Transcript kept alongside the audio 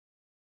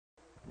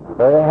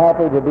Very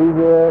happy to be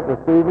here this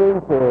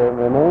evening to, in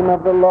the name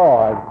of the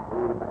Lord,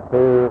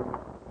 to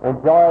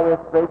enjoy this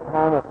great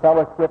time of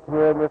fellowship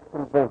here in this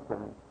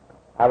convention.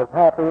 I was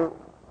happy,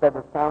 said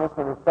the psalmist,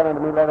 when he said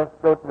unto me, let us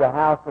go to the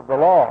house of the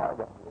Lord.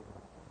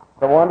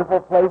 It's a wonderful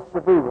place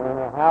to be, in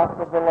the house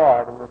of the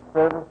Lord, in the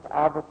service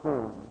of the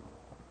King.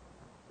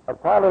 It's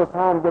quite a little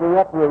time getting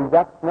up here. You've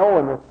got snow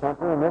in this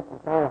country, and this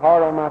is kind of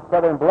hard on my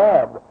southern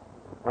blood.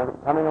 When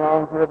it's coming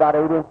along to about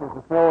 8 inches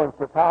of snow in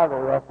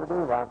Chicago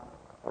yesterday, well,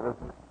 it was...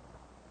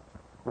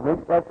 You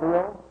make that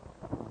deal?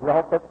 Did you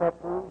all get that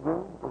deal,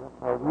 Jim?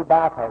 Or you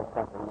bypass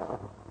something now?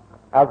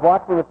 I was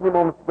watching a few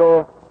moments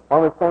ago,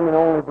 one was singing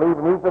Only Believe,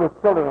 and these little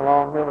children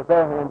along here with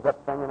their hands up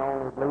singing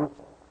Only Believe.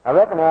 I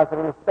recognize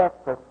it in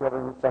respect for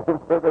children singing,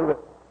 so they were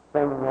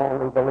singing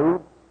Only Believe.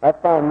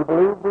 That's fine. You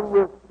believe, do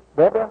you,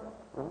 Deborah?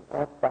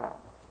 That's fine.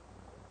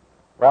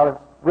 Well,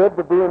 it's good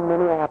to be in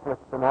Minneapolis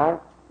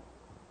tonight.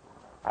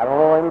 I don't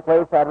know any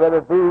place I'd rather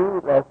be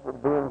less than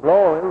be in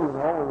glory. You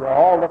know, we're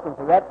all looking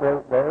for that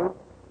great day.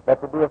 But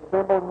to be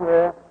assembled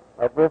here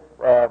at this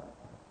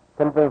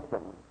convention.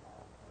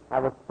 I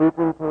was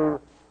speaking to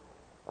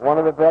one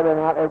of the brethren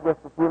out there just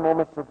a few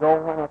moments ago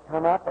when I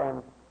come up,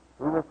 and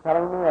he was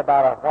telling me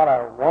about what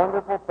a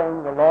wonderful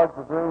thing the Lord's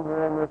doing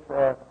here in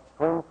this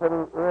Twin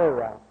City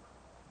area.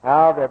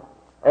 How that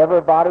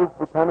everybody's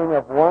becoming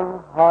of one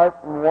heart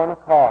and one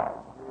accord.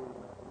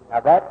 Now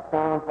that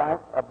sounds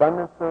like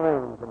abundance of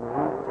rain to me.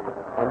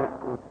 And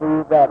we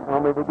see that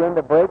when we begin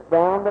to break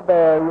down the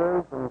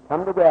barriers and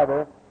come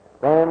together,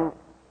 then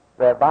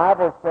the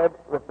Bible said,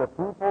 if the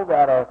people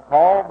that are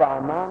called by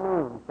my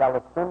name shall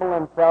assemble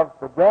themselves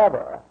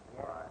together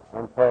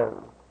and pray,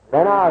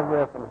 then I'll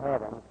hear from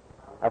heaven.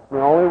 That's the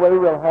only way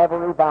we'll have a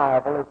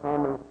revival is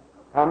when we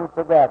come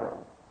together.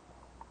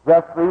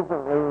 Just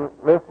recently,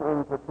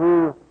 listening to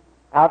two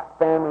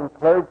outstanding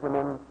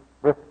clergymen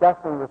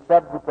discussing the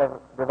subject of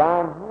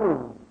divine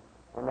healing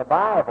in the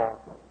Bible,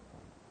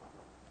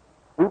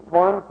 each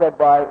one said,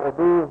 well, it would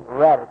be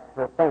radical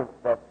to think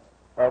that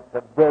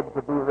the dead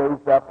could be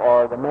raised up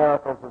or the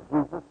miracles of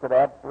Jesus could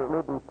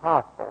absolutely be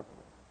possible.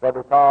 But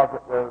because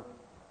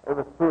it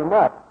was too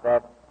much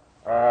that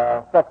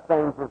such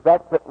things as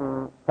that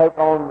couldn't take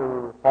on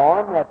the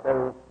form that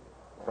the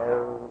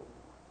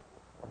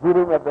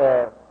healing of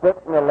the sick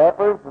and the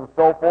lepers and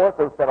so forth.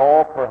 They said,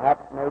 oh,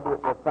 perhaps maybe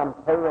it was some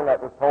tale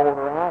that was told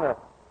around or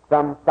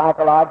some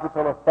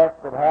psychological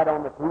effect it had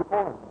on the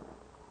people.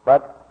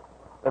 But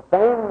the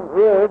thing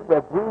is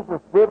that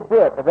Jesus did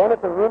do it. But then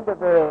at the end of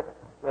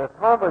their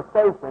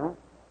conversation,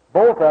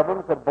 both of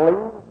them could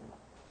believe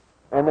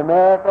in the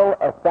miracle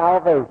of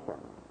salvation,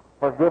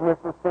 forgiveness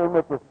of sin,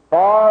 which is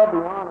far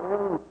beyond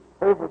any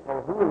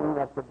physical healing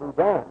that could be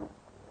done.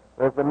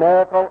 There's the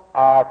miracle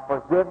of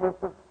forgiveness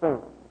of sin.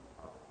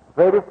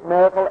 Greatest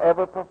miracle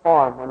ever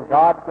performed, when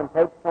God can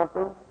take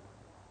something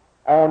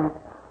and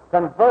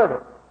convert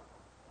it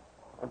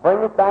and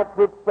bring it back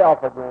to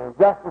itself again,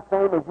 just the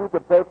same as you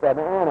could take an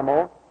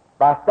animal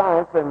by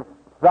science and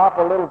drop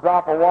a little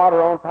drop of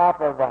water on top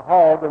of a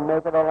hog and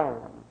make it a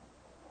lamb.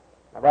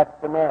 Now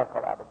that's the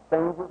miracle of it.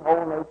 Changes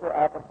whole nature,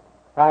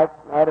 appetites,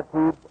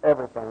 attitudes,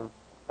 everything.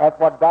 That's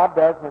what God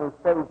does when He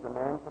saves a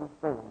man from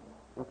sin.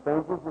 He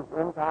changes his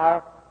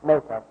entire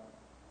makeup.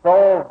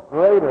 So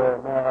greater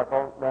a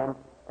miracle than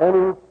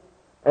any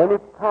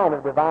kind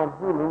of divine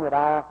healing that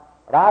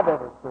I've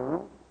ever seen.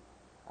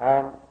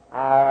 And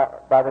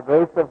by the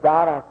grace of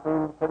God, I've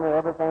seen pretty much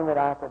everything that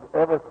I could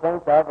ever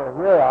think of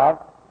or hear of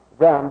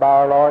done by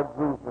our Lord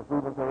Jesus,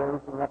 even to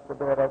raising up the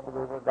dead after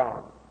they were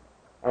gone.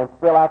 And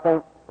still, I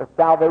think that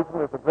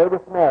salvation is the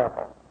greatest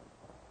miracle.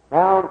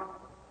 Now,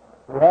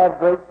 we have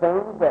great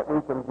things that we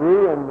can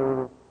do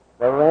in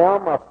the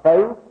realm of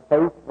faith.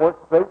 Faith works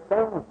great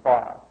things for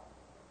us.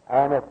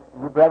 And if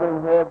you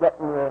brethren here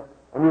getting your...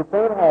 And you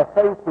can't have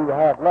faith till you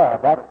have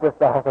love. That's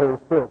just all there is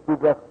to it. You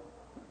just...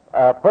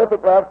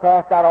 perfect love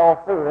casts out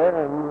all fear,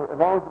 and as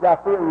long as you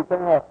got fear, you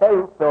can't have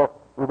faith, so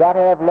you got to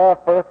have love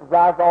first to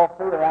drive all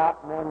fear out,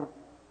 and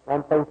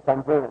then faith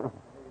comes in and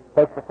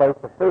takes the place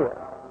of fear.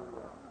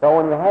 So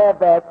when you have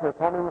that, you're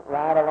coming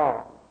right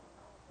along.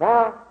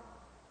 Now,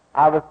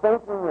 I was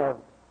thinking of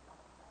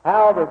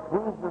how that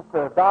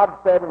Jesus, God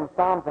said in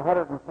Psalms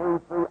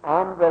 103:3,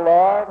 I'm the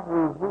Lord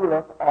who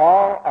healeth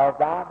all of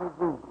thy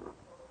diseases.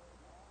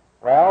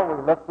 Well,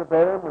 we look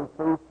today and we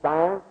see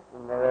science,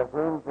 and they're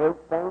doing great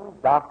things.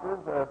 Doctors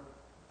are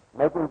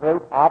making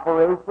great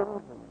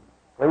operations, and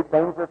great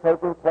things are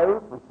taking place.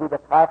 We see the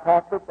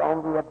chiropractic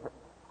on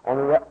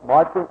the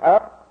marching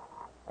up,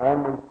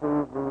 and we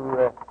see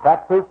the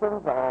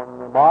practitioners on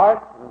the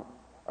march, and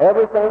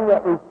everything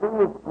that we see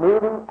is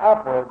moving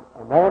upward.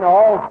 And then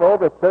also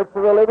the Church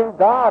of the Living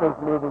God is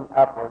moving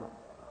upward.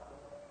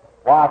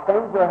 Why,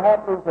 things are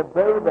happening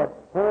today that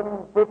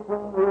 10,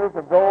 15 years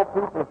ago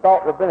people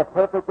thought would have been a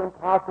perfect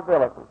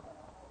impossibility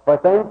for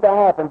things to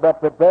happen.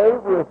 But today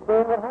we're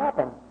seeing it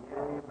happen.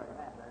 Amen.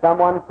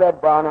 Someone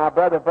said, well, now,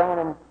 Brother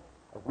Branham,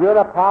 if you're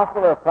an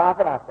apostle or a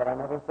prophet, I said, I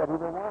never said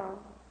either one.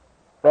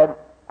 Said,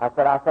 I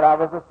said, I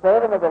was a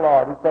servant of the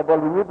Lord. He said, well,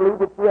 do you believe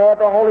that you have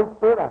the Holy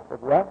Spirit? I said,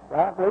 yes,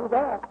 I believe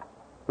that.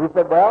 He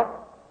said, well,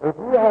 if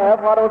you have,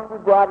 why don't you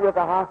go out here at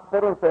the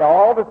hospital and say,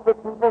 all the sick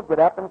people get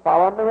up and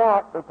follow me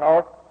out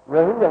because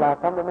you're healed. I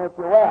come to make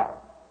you well.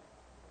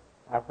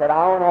 I said,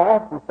 I want to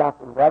ask you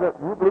something, brother.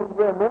 You believe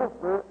you're a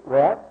minister?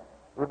 Yes.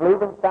 You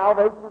believe in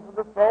salvation for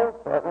the soul?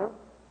 Certainly.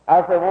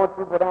 I said, won't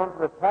you go down to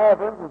the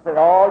taverns and say,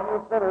 all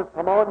you sinners,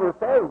 come on, you're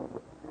saved.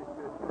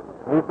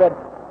 He said,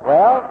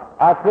 well,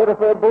 I could if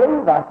they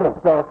believe. I said,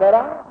 so said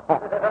I.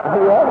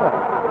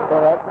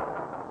 Yeah.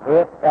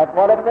 So that's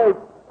what it takes.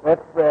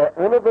 It's the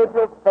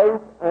individual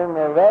faith in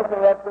the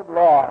resurrected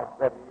Lord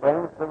that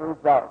brings the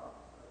result.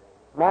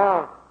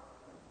 Now,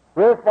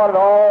 here's what it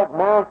all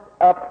mounts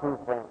up to,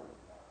 friends.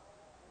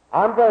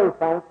 I'm very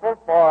thankful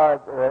for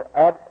the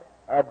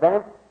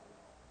advance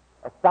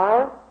of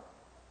science.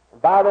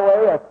 And by the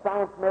way, a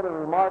science made a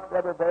remark the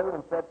other day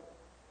and said,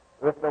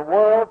 if the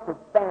world could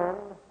stand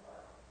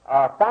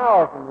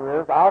 1,000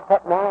 years, I'll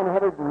cut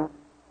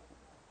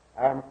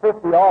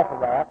 950 off of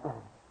that.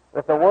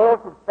 If the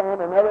world could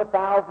stand another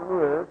 1,000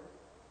 years,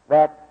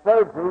 that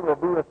surgery will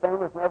be the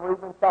same as never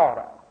even thought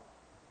of.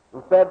 He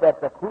said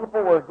that the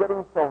people were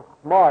getting so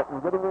smart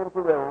and getting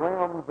into the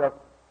realms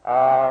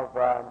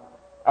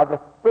of the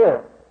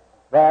spirit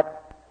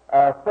that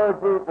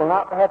surgery will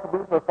not have to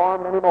be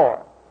performed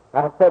anymore.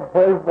 I said,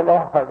 praise the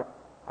Lord.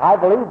 I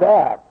believe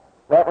that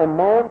when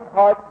man's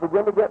hearts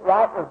begin to get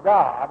right with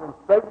God and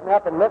straighten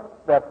up and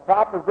look the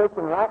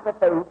proposition right in the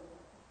face,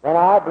 then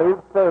I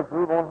believe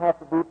surgery won't have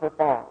to be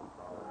performed.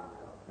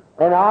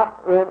 And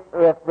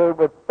if they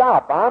would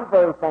stop, I'm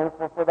very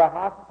thankful for the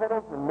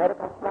hospitals and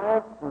medical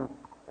science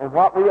and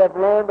what we have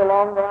learned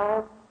along the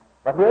line.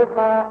 But here's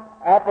my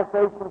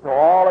application to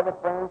all of the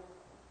friends.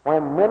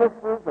 When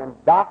ministers and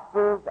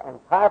doctors and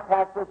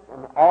chiropractors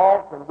and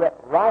all can get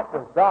right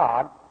with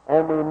God,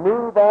 and we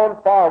move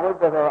on forward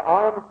with our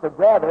arms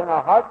together and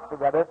our hearts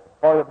together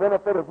for the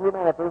benefit of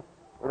humanity,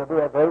 it'll be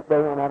a great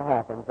day when that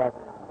happens.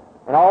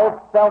 And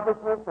all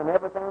selfishness and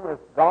everything is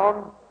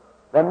gone.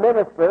 The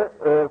minister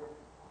is,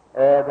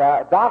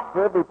 the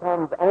doctor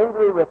becomes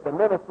angry with the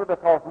minister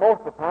because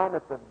most of the time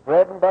it's a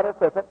bread and butter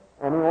ticket,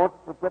 and he wants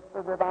to get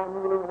the divine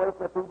healing away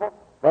from people.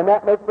 Then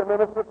that makes the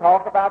minister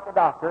talk about the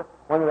doctor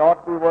when he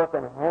ought to be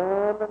working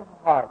hand and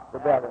heart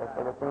together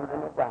for the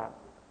kingdom of God,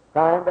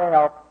 trying to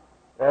help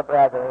their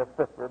brother or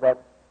sister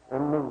that's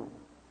in need.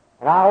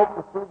 And I hope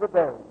to see the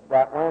day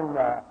that when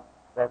the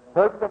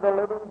church of the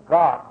living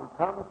God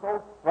becomes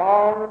so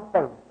strong in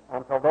faith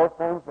until those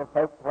things will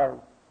take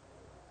place.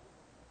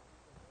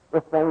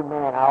 This same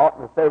man, I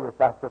oughtn't to say this,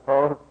 I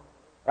suppose.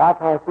 I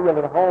kind of feel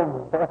at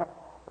home here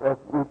with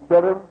you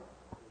children.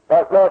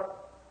 But look,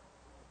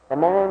 the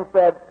man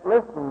said,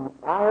 listen,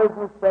 I heard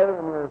you say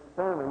in your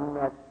sermon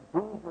that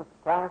Jesus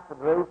Christ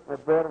had raised the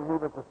dead and he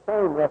was the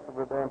same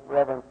yesterday and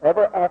forever and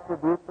ever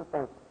attributes the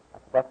same.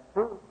 That's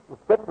true. The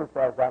Scripture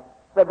says that.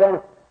 So then,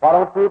 why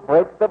don't you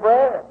break the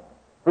bread?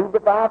 Feed the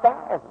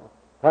 5,000.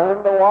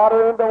 Turn the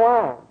water into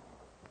wine.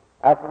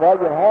 I said, well,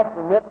 you have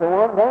to admit to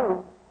one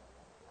thing.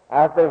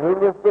 I said, we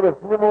just get a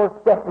few more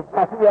steps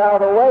out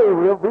of the way,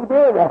 we'll be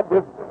doing that.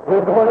 We're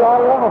going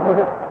right along.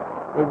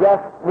 We're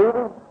just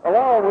moving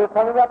along. We're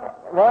coming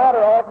up the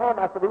ladder all the time.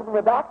 I said, even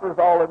the doctors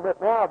all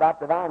admit now about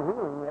divine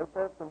healing. They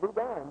say it can be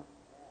done.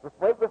 Just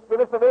wait the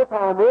spirit of their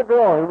time. We're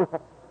growing,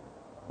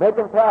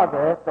 making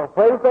progress. So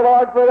praise the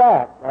Lord for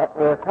that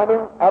we're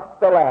coming up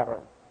the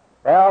ladder.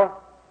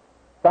 Well,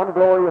 some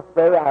glorious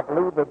day, I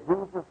believe that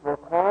Jesus will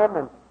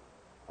come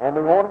and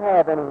we won't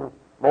have any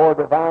more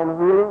divine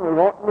healing. We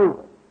won't need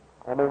it.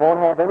 And we won't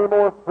have any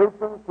more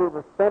preaching to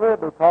the sinner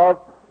because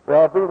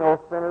there'll be no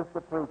sinners to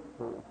preach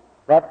to.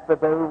 That's the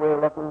day we're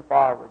looking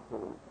forward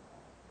to.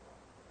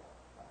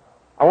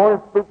 I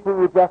want to speak to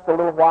you just a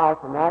little while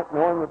tonight,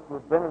 knowing that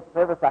you've been in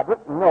service. I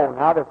didn't know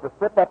now that to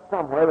sit up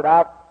somewhere that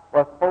I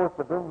was supposed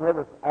to be here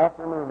this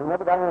afternoon. We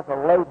never got in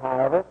until late,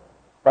 however,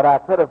 but I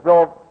could have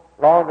drove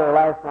longer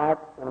last night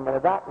and I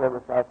got here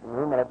this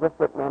afternoon, but I just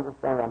didn't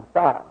understand. I'm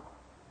sorry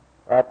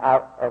that I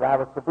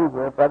was to be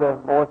here. Brother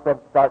Moore said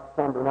start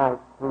Sunday night,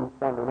 through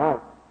Sunday night.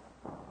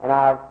 And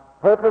I've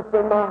purposed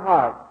in my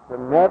heart to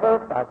never,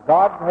 by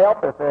God's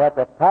help, if they had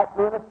to pack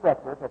me in a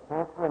stretcher to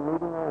cancel a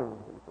meeting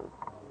arrangements,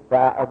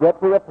 I get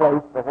to a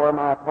place to where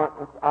my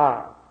appointments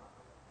are.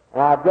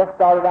 And I've just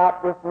started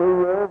out this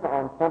New Year's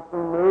on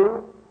something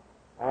new.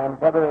 And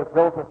Brother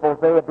Joseph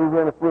Jose will be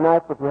here in a few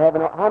nights if you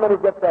haven't. How many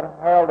get that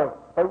Herald of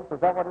Faith? Is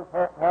that what it's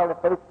Herald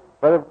of Faith?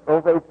 Brother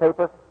Jose's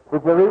paper?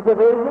 Did you read the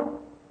vision?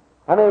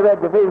 How many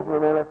read the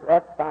vision? And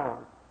that's fine.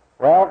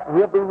 Well,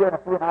 he'll be here in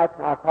a few nights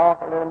and I'll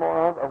talk a little more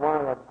on it.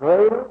 One of the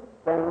greatest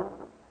things,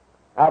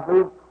 I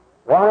believe,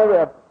 one of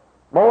the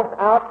most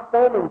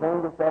outstanding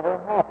things that's ever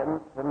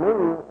happened to me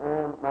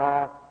in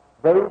my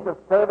days of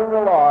serving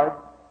the Lord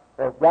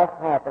has just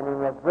happened in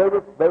the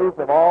greatest days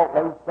of all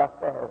laid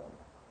just ahead.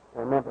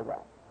 Remember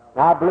that.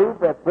 Now, I believe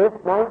that this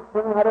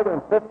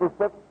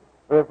 1956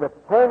 is the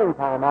turning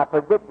time. I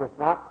predict this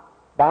not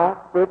by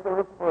spiritual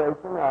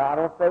inspiration, or I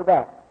don't say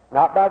that,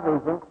 not by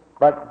vision,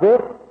 But this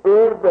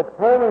is the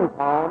turning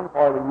time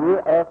for the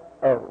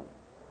USA.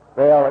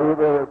 They'll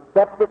either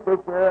accept it this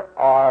year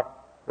or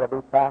they'll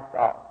be cast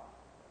off.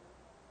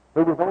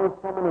 See, there's only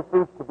so many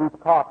fish to be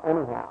caught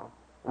anyhow.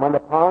 And when the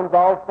pond's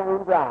all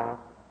stained dry,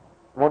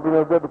 it won't be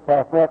no good to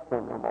cast nets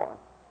in no more.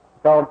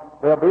 So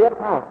there'll be a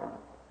time.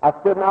 I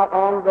stood not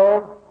long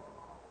ago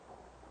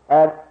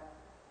at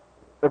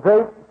the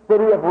great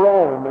city of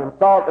Rome and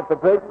thought that the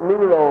great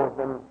Neros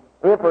and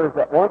emperors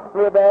that once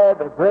were there,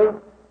 the great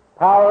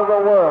power of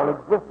the world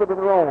existed in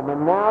Rome,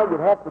 and now you'd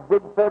have to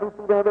dig 30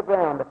 feet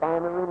underground to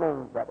find the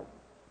remains of it.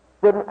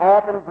 Stood in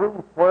Athens,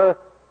 Greece, where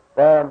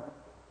the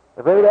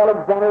great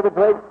Alexander the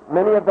Great,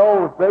 many of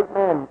those great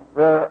men,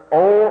 their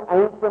old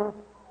ancient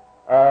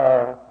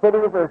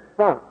cities are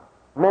sunk,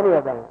 many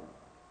of them.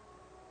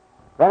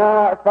 Then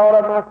I thought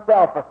of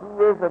myself a few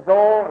years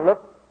ago,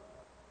 look,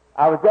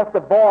 I was just a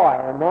boy,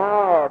 and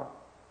now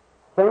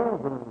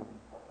changing.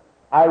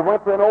 I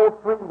went to an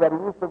old tree that I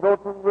used to go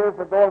to years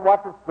ago and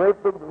watch this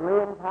great big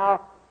limbs,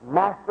 how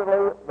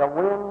masterly the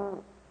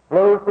wind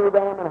blows through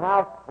them and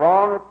how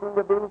strong it seemed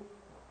to be.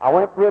 I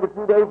went to it a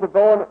few days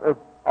ago and it was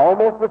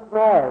almost a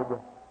snag.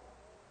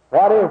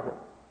 What is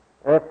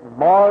it? It's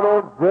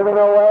mortal driven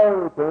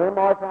away to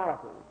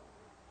immortality.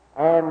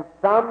 And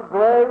some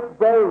great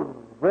day,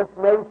 this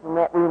nation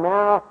that we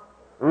now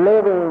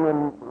living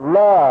and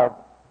love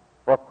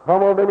will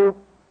crumble beneath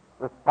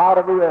the spout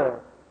of the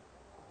earth.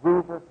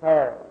 Jesus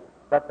has.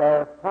 But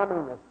there's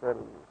coming a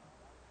city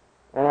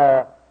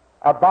and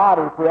a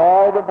body to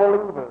all the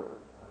believers.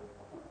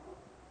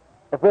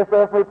 If this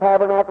earthly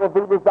tabernacle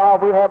be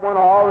dissolved, we have one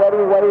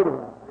already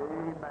waiting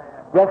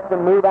just to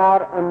move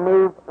out and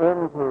move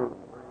into.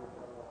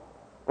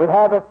 We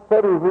have a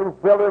city whose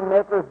builder and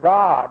maker is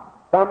God.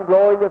 Some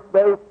glorious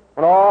day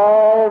when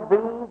all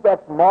these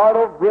that's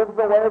mortal gives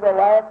away the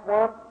last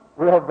one,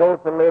 we'll go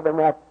to live in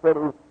that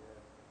city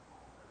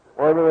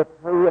where the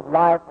tree of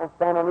life will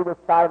stand on either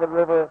side of the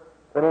river.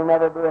 It'll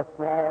never be a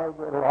snag.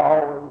 It'll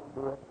always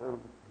be a tree.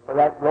 For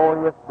that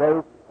glorious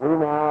day, we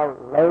now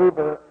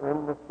labor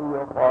in the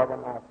field for the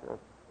Master.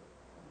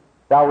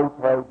 Shall we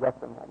pray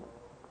just a moment?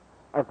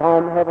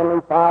 Upon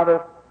Heavenly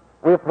Father,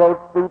 we approach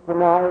Thee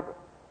tonight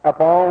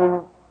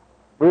upon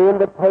the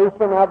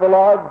invitation of the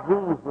Lord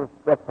Jesus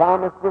that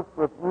promises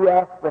if you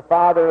ask the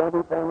Father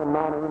anything in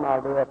my name,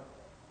 I'll do it.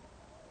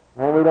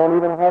 And we don't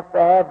even have to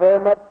have very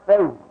much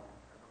faith.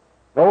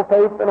 No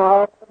faith in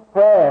our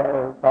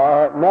prayers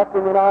or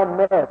nothing in our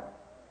merits,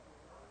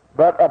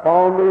 but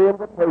upon the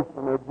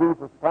invitation that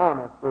Jesus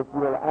promised, if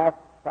you'll ask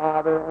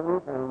Father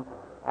anything,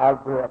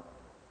 I'll do it.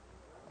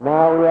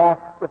 Now we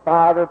ask the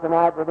Father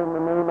tonight that in the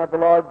name of the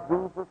Lord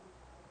Jesus,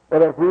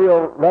 that if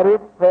He'll let His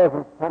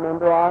presence come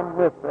into our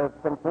midst, and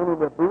continue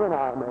to be in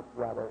our midst,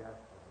 brother,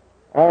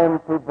 and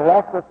to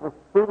bless us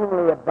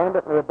exceedingly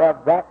abundantly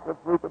above that which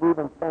we could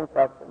even think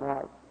of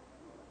tonight.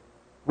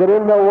 Get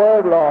in the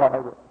Word,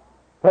 Lord.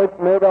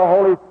 May the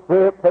Holy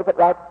Spirit take it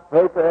right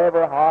straight to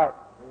every heart,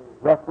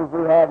 just as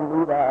we have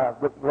need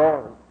of with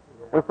glory.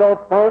 We're so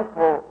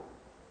thankful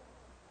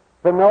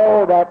to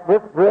know that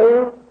this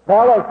great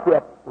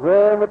fellowship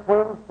here in the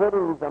Twin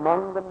Cities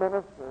among the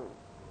ministers,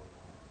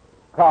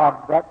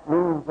 God, that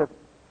means that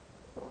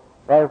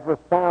there's the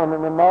sound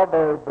in the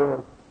mulberry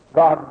bush,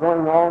 God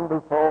going on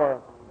before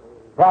us.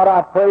 God,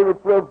 I pray that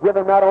you'll give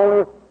them not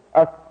only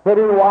a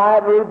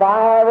citywide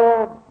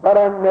revival, but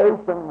a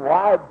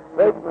nationwide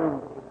shaking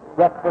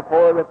just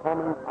before the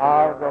coming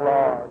of the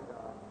Lord.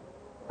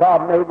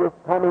 God, may this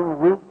coming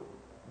week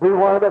be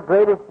one of the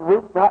greatest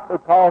weeks, not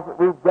because that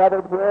we've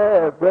gathered here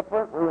are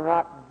different, we're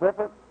not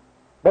different,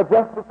 but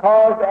just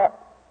because that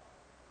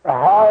the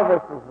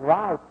harvest is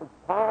ripe, it's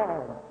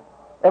time.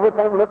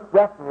 Everything looks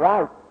just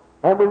right.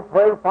 And we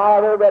pray,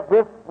 Father, that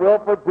this will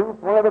produce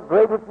one of the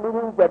greatest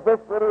meetings that this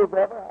city has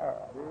ever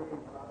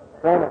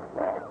had. Grant it,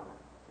 Lord.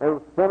 May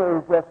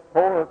sinners just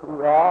pour through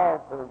the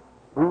altar,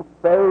 be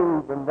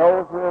saved, and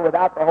those who are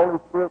without the Holy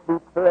Spirit be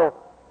filled.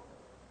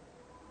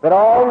 That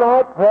all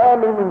night prayer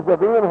meetings will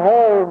be in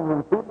homes,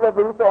 and people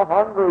will be so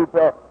hungry,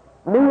 so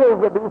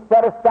meals will be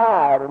set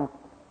aside, and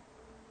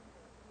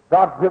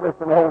God give us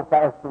an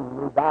old-fashioned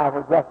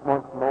revival just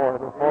once more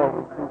before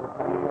we see the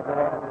coming of the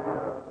Lord.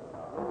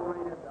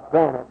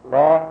 Grant it,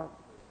 Lord,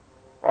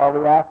 for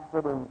we ask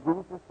it in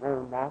Jesus'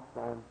 name, my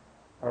Son.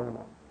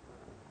 Amen.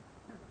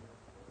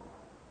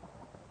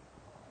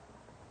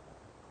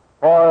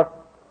 For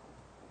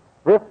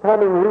this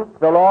coming week,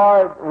 the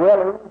Lord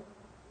willing,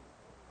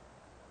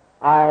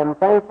 I am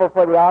thankful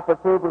for the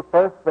opportunity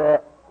first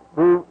to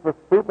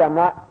speak. I'm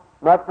not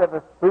much of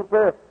a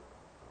speaker.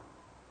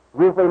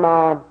 Usually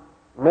my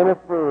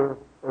ministry is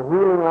the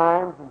healing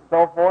lines and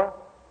so forth.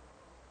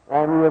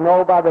 And you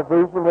know by the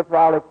vision, which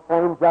I'll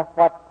explain just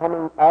what's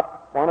coming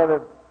up, one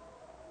of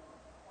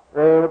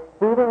the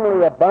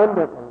exceedingly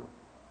abundantly.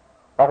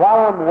 But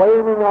while I'm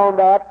waiting on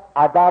that,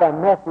 I got a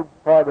message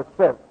for the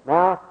church.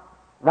 Now,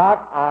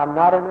 I'm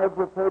not an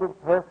educated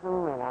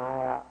person,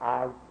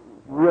 and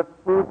you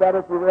excuse that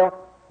if you will,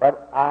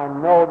 but I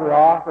know the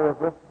author of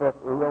this book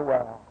real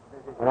well.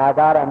 And I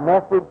got a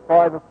message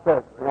for the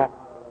church. Now,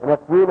 in a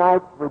few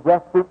nights we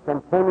just keep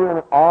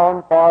continuing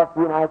on for a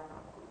few nights.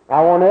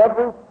 I want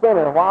every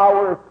sinner, while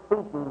we're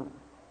speaking,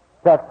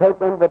 to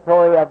take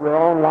inventory of your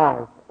own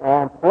life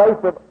and place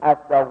it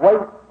at the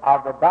weight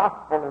of the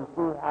gospel and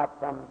see how it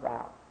comes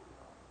out.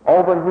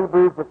 Over in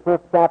Hebrews, the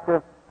 5th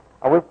chapter,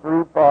 I wish to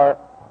read for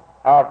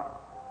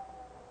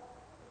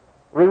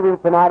reading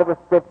tonight of the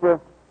Scripture,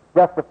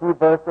 just a few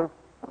verses.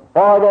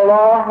 For the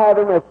law,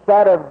 having a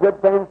shadow of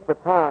good things to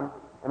come,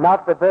 and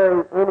not the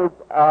very image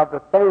of the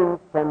things,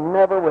 can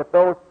never, with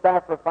those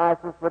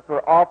sacrifices which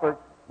were offered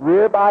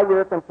year by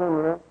year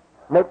continually,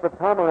 make the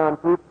comer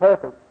unto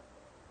perfect.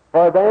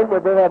 For then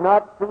would they have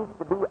not ceased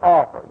to be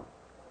offered.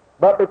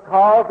 But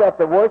because that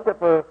the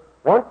worshiper,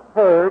 once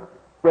purged,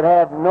 should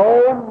have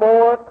no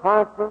more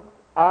conscience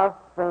of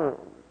sin.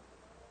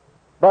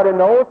 But in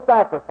those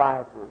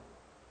sacrifices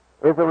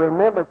is a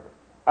remembrance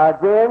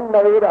again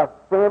made of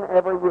sin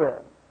every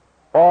year.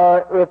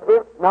 For if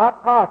it's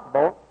not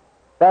possible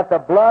that the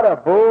blood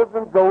of bulls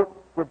and goats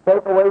should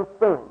take away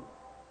sin,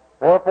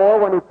 wherefore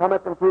when he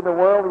cometh into the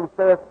world, he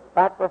saith,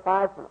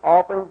 sacrifice and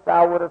offerings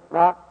thou wouldest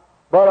not,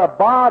 but a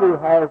body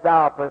hast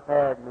thou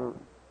prepared me.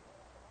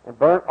 And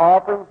burnt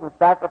offerings and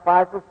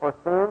sacrifices for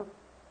sin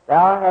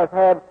thou hast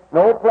had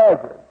no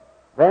pleasure.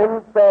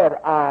 Then said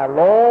I,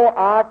 Lo,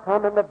 I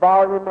come in the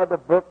volume of the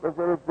book as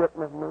it is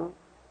written of me,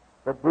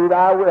 to do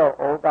thy will,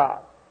 O God.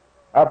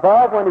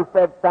 Above, when he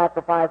said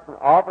sacrifice and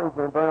offerings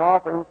and burnt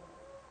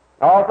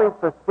offerings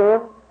for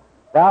sin,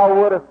 thou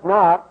wouldest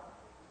not,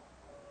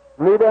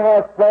 neither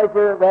hast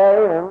pleasure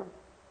therein,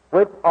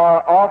 which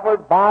are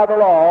offered by the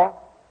law.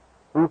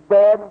 He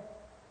said,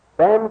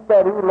 then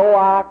said he, Lo,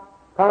 I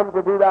come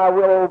to do thy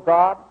will, O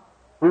God.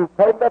 He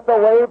taketh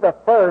away the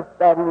first,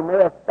 that he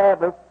may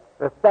establish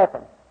the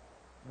second,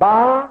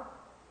 by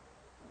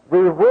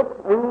the which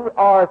we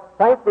are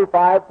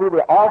sanctified through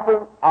the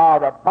offering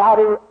of the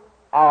body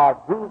of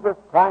Jesus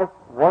Christ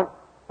once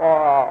for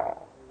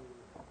all.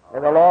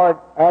 May the Lord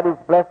add his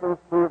blessings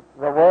to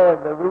the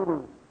word, the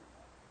reading.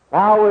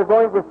 Now we're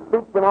going to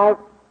speak tonight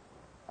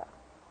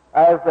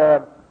as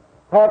a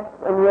text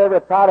in here to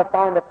try to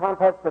find the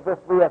context of this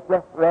we have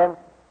just read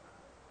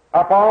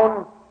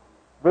upon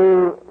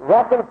the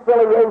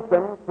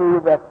reconciliation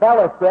to the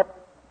fellowship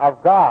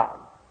of God.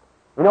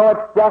 You know,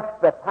 it's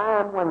just the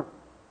time when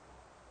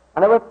I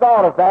never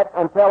thought of that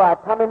until I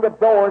come in the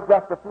door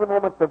just a few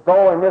moments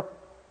ago, and this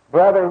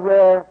brother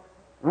here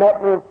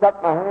met me and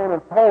shook my hand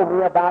and told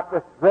me about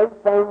this great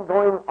thing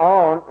going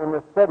on in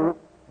the city.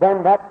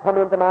 Then that come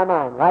into my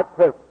mind, right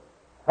quick.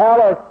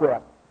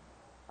 Fellowship.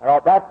 I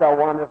thought, that's a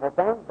wonderful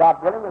thing.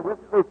 God willing, we'll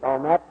speak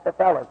on that, the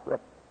fellowship,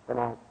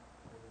 tonight.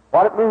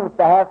 What it means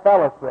to have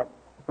fellowship.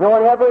 You know,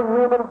 in every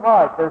human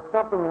heart, there's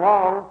something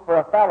wrong for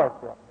a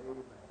fellowship.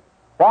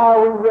 Why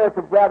are we here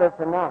together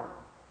tonight?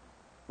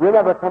 You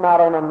never come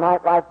out on a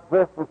night like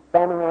this and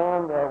standing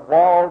around the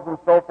walls and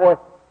so forth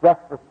just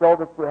to show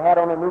that you had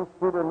on a new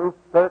suit or new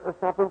skirt or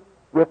something.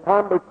 You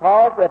come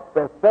because that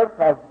the church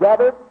has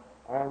gathered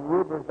and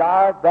you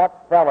desire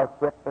that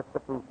fellowship with the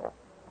people.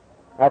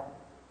 That's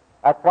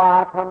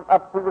why I come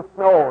up through the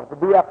snow to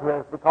be up here,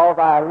 is because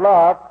I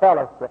love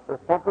fellowship. There's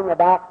something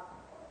about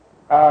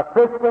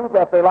Christians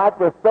that they like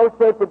to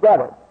associate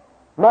together.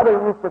 Mother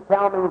used to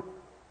tell me,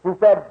 she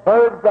said,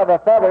 birds of a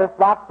feather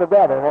flock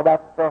together. Well,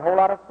 that's a whole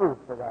lot of truth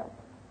to that.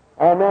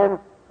 And then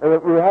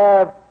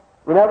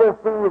you never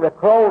see the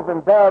crows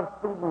and doves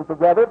feeding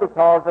together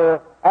because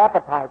their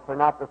appetites are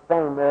not the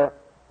same.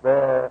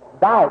 Their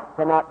diet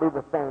cannot be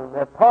the same.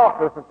 Their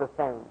talk isn't the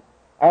same.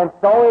 And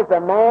so is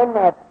a man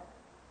that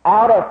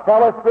out of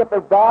fellowship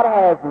with God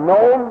has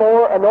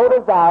no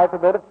desire to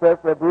go to church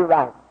or do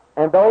right.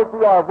 And those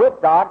who are with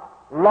God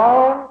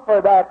long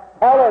for that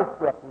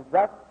fellowship and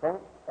just can't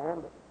stand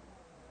it.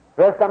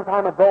 There's some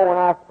time ago when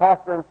I was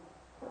pastoring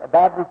a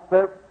Baptist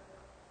church,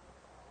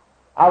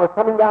 I was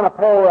coming down a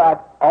pole. I'd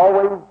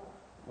always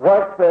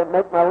worked to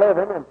make my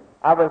living, and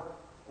I was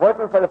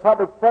working for the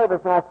public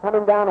service, and I was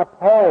coming down a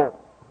pole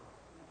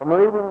from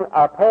reading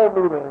a pole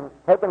meter and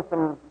taking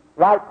some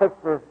light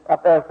fixtures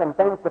up there, some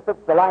things to fix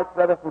the lights,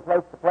 whether from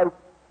place to place.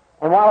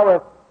 And while I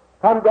was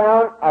come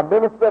down, a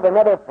minister of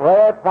another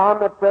rare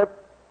prominent church,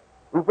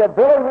 he said,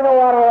 Billy, you know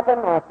what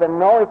happened? I said,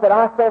 no. He said,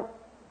 I sent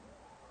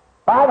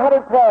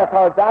 500 prayer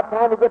cards out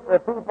trying to get the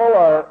people,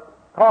 or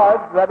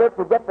cards, rather,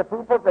 to get the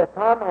people to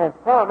come and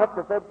promise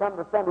that they'd come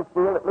to Sunday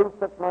school at least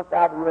 6 months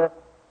out of the year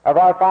of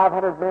our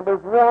 500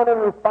 members. You know anyone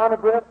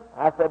responded to it?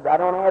 I said, I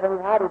don't have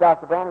any. How do,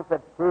 Dr. Brown? He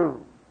said,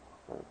 true.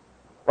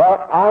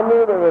 Well, I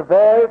knew they were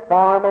very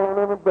formal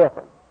and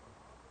indifferent.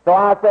 So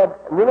I said,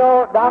 you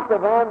know, Dr.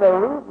 Brown, the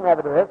reason of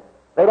it is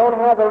they don't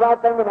have the right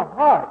thing in the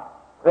heart.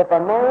 If a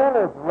man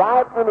is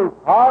right in his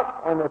heart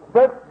and the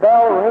church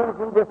bell rings,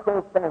 he just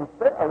can't stand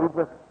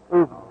still.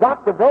 He's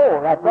got to go,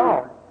 that's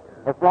all.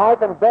 It's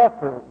life and death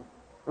to him.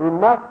 He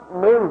must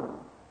move.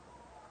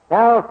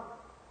 Now,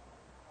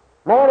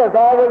 man has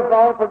always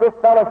longed for this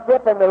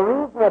fellowship, and the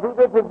reason that he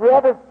did, did you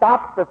ever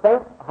stop to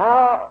think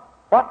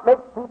what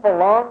makes people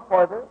long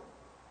for this?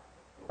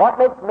 What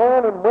makes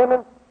men and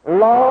women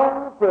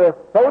long to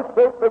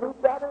associate with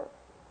each other?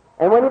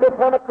 And when you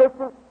become a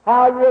Christian,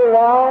 how you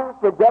long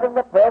to get in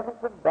the presence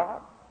of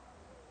God?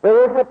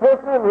 There isn't a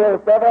person in here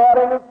that's ever had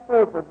any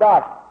experience with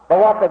God. But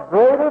what the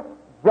greatest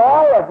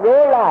joy of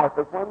your life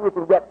is when you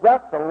can get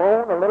just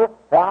alone a little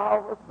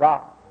while with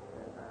God.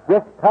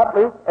 Just cut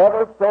loose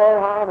every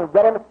soul line and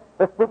get in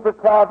the secret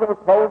closet and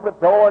close the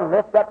door and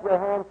lift up your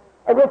hands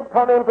and just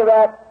come into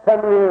that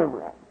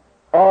communion.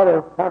 Oh,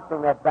 there's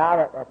something about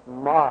it that's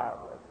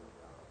marvelous.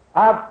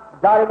 I've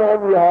got it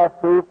in you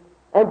have to,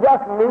 and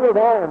just kneel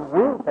down and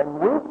weep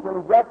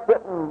and just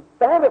couldn't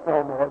stand it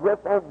no more.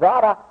 Just thank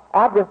God,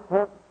 I just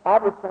can't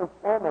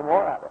stand no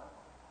more of it.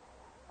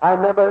 I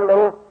remember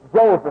little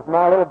Joseph,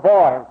 my little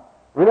boy.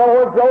 You know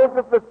where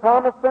Joseph was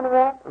promised in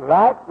at?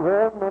 Right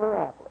here in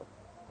Minneapolis.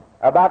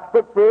 About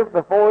 6 years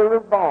before he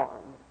was born.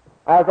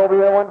 I was over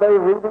here one day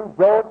reading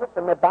Joseph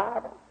in the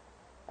Bible,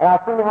 and I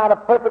seen how the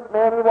perfect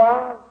man he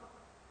was.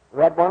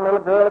 We had one little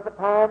girl at the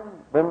time,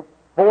 been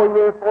 4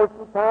 years before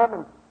she came,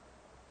 and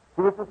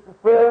she was a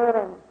Sicilian,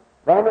 and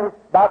then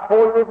about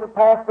 4 years had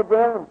passed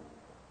again.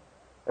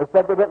 They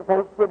said they didn't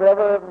think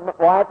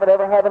wife would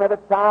ever have another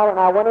child, and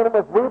I went in and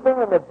was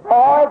weeping, and the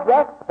joy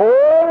just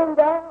pouring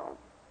down.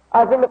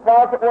 I was in the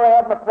closet where I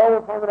had my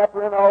clothes hanging up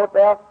here in the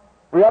hotel.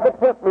 We had a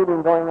tent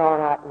meeting going on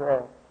out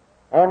here.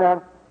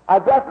 And I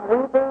just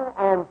weeping,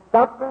 and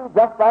something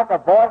just like a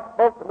voice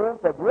spoke to me and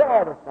said, "You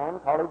had a son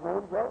called his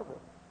name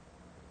Joseph."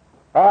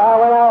 I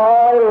went out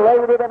all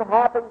elated and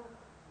happy,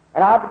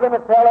 and I began to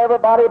tell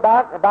everybody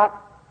about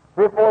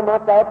 3 or 4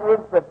 months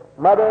afterwards the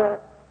mother,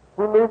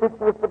 she knew that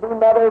she was to be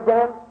mother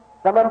again.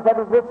 Some of them said,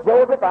 "Is this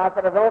Joseph?" I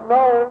said, "I don't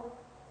know."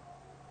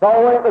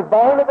 So when it was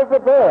born, it was a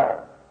girl.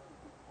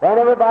 Then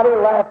everybody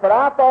laughed, but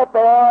I thought the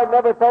Lord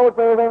never told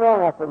me anything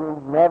wrong. I said,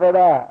 "He never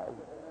does.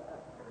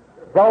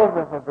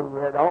 Joseph will be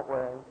here, don't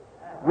worry."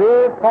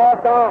 Years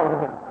pass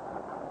on.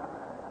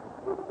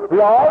 He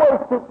always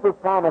keeps his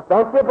promise.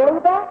 Don't you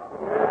believe that?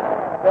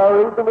 So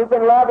the reason we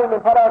can love him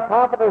and put our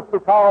confidence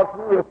because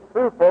he is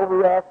truthful,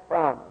 we have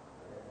promised.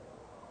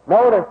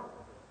 Notice,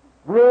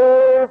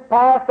 years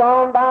pass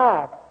on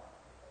by.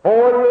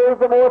 4 years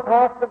or more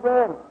passed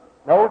again.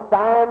 No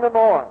sign no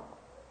more.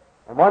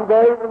 And one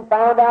day we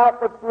found out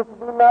that she was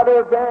to be mother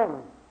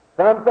again.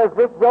 Someone says,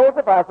 "This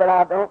Joseph?" I said,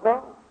 "I don't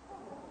know."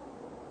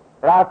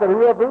 But I said,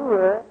 "He'll be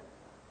here."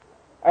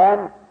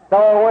 And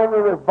so when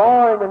he was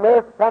born, the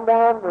nurse come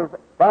down, there's a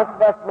bunch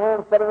of us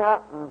men sitting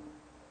out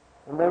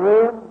in the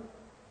room.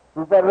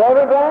 She said,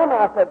 "Reverend Graham?"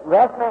 I said,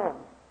 "Yes, ma'am."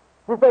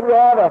 She said, "You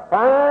have a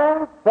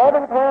fine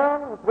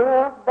 7-pound and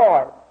 3-ounce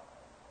boy."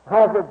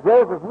 I said,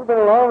 "Joseph, you've been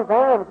a long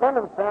time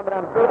coming, son, but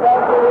I'm sure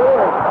glad you're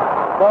here."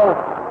 So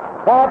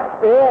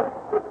that's it.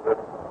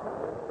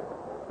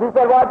 She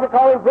said, "Why'd you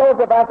call him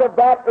Joseph?" I said,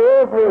 "That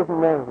is his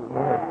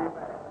name.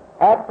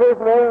 That's his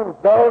name,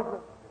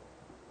 Joseph."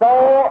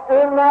 So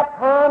in that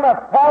time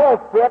of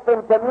fellowship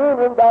and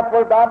communion, that's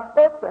where God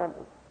speaks to me.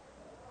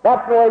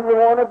 That's where you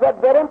want to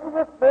get into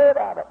the spirit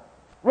of it.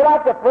 You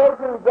like to pray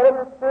and get in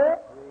the spirit?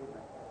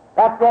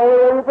 That's the only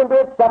way you can do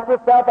it. Shut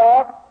yourself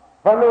off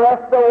from the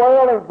rest of the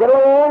world and get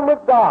along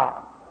with God.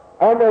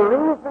 And the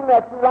reason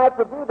that you like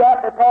to do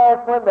that, because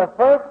when the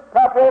first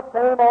couple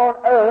came on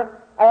earth,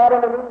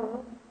 Adam and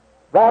Eve,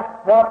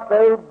 that's what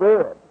they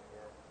did.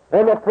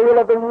 In the cool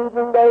of the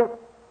evening, they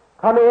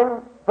come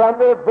in from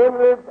their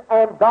vineyards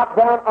and got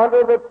down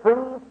under the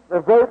trees, the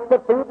great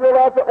cathedral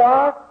as it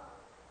was,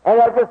 and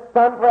as the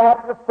sun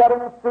perhaps was setting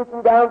and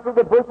streaking down through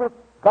the bushes,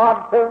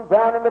 God came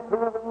down in the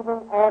cool of the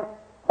evening and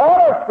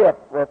fellowship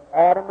with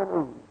Adam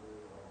and Eve.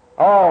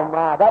 Oh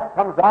my, that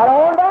comes right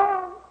on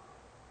down.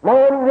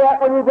 Man, yet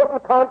when you get in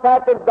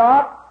contact with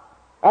God,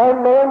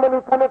 and man, when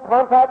you come in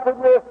contact with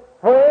your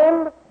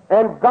friend,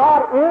 and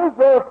God is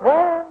your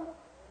friend,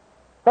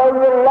 so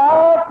you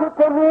love to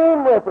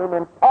commune with him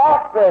and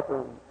talk with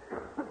him.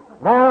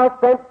 Now,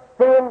 since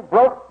sin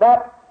broke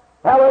that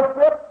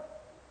fellowship,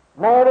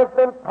 man has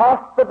been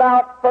tossed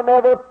about from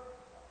every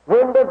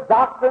wind of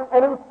doctrine,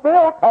 and he's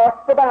still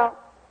tossed about.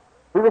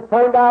 He was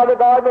turned out of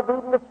the Garden of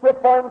Eden to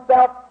shift for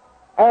himself,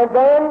 and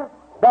then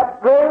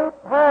that great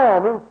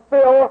time he's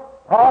still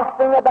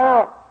tossing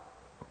about.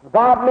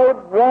 God made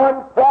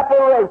one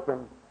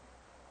preparation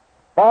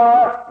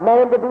for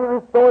man to be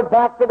restored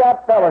back to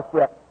that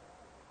fellowship.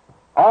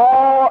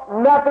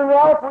 Nothing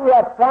else we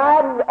have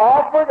tried. He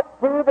offered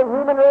to the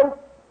human race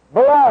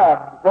blood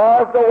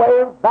was the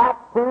way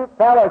back to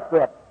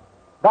fellowship.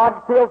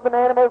 God killed some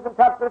animals and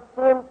took their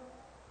skin,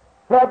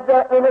 shed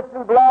the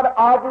innocent blood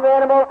of the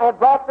animal, and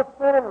brought the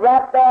skin and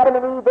wrapped Adam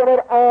and Eve in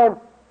it, and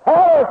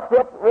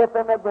fellowship with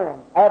them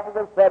again after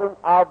the shedding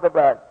of the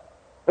blood.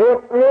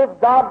 It is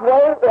God's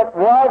way. It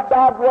was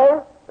God's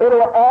way. It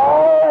will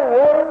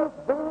always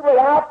be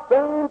without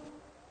change.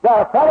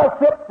 The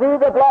fellowship through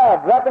the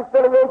blood,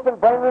 reconciliation,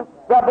 bringing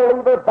the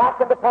believer back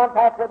into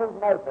contact with his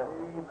neighbor.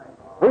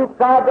 We've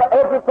tried to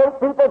educate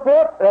people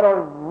to it.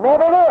 It'll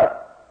never do it.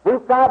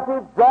 We've tried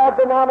to draw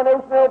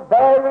denominational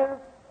barriers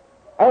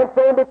and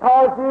saying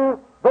because you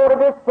go to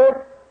this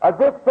church or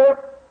this church,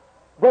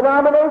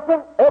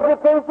 denomination,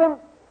 education,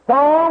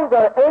 songs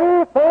or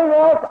anything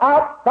else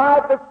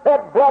outside the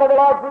shed blood of the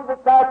Lord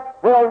Jesus Christ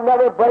will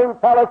never bring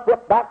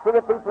fellowship back to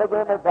the people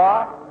again of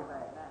God.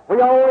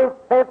 We only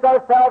fence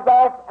ourselves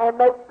off and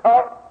make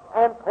cults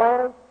and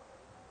planners.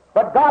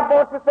 But God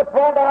wants us to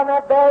pull down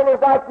that barrier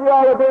like you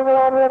all are doing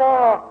around here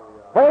now.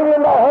 Bring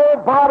in the whole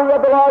body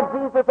of the Lord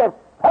Jesus and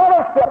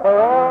fellowship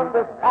around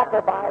the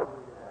sacrifice.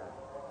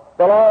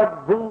 The Lord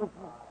Jesus.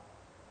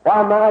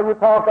 Why now you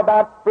talk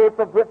about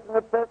spiritual gifts in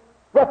the church?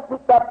 Just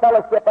keep that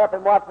fellowship up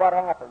and watch what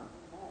happens.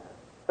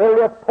 It'll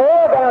just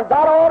pour down.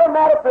 God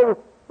automatically,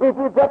 if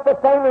you get the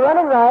thing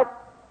running right,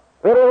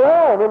 it'll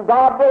run and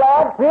God will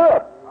add to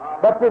it.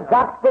 But you've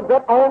got to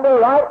get on the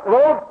right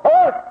road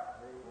first.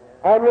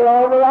 And you're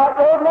on the right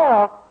road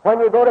now. When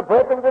you go to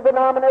break into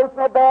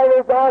denominational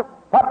barriers down,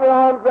 put your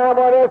arms around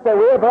one and say,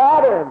 we're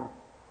brethren.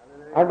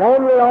 And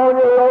then you're on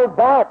your road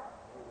back.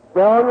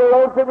 You're on your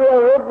road to the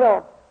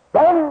original.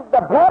 Then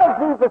the blood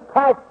of Jesus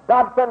Christ,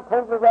 God's Son,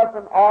 cleanses us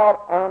from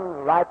all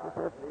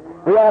unrighteousness.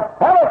 We have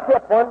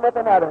fellowship one with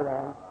another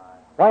then.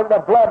 When the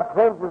blood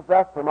cleanses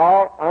us from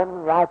all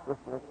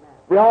unrighteousness.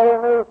 The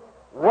only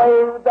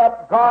way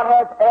that God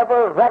has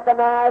ever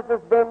recognized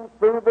has been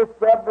through the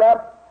shed blood.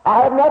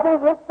 I have nothing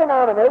against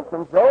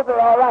denominations. Those are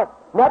all right.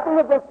 Nothing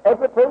against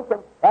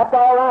education. That's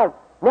all right.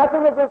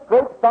 Nothing against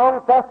great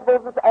song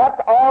festivals.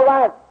 That's all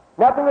right.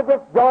 Nothing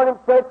against joining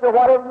church or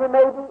whatever you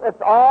may be.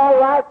 It's all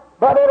right.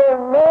 But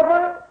it'll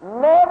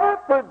never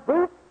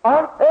produce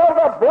until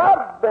the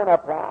blood's been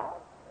applied.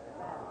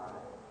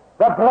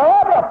 The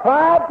blood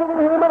applied to the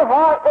human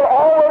heart will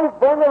always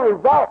bring a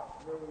result.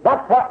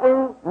 That's what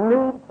we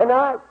need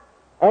tonight.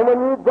 And when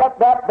you get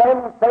that,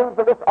 then things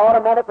will just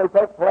automatically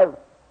take place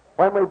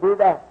when we do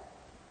that.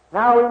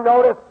 Now we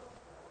notice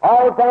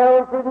all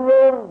down through the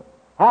age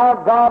how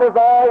God has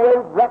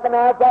always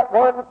recognized that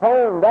one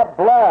thing, that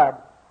blood.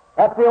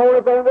 That's the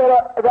only thing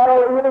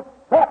that'll even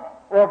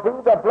accept will be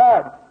the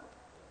blood.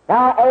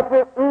 Now,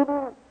 after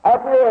Eden,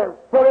 after the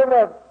children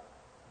of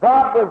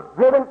God was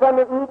driven from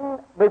the Eden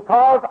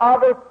because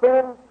of their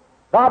sin,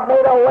 God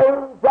made a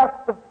way just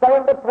to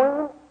stand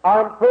between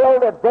until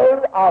the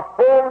day of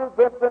full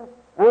redemption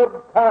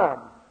would come.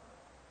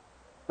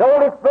 The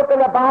oldest book in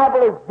the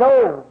Bible is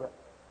Job.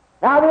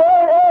 Now, the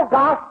old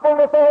gospel,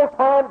 this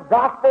old-time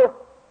gospel,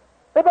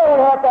 it don't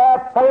have to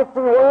have fancy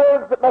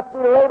words. It must be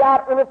laid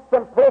out in its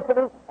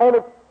simplicity and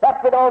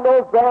accepted on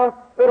those grounds.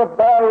 It'll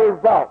bear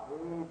results.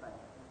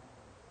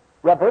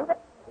 You believe it?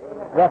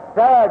 Yes,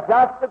 sir.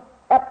 Just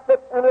accept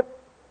it in its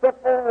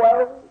simple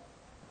way.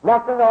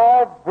 Nothing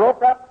all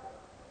broke up.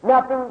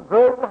 Nothing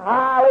great and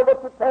highly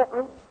that you can't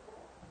reach.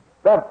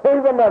 The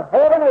kingdom of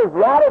heaven is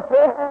right at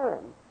your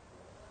hand.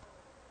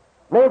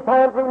 Many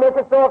times we make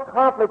it so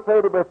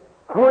complicated with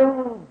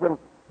creeds and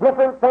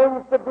different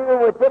things to deal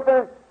with,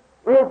 different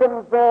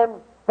isms and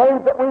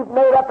things that we've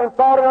made up and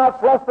thought in our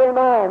fleshly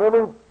mind. And we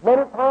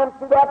many times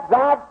see that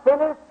drive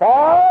sinners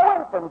far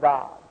away from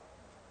God.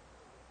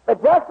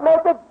 But just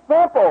make it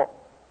simple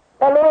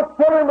that little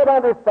children would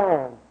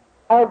understand.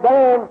 And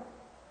then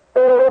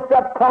it'll lift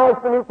up Christ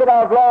and he said,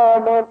 I'll draw all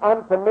men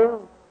unto me.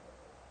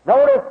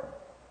 Notice,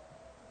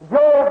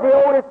 Job,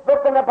 the oldest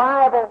book in the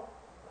Bible,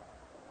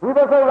 he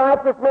was a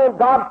righteous man.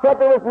 God said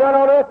there was none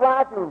on earth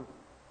like him.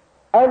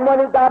 And when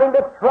he got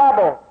into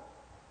trouble,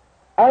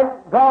 and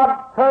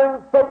God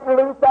turned Satan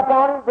loose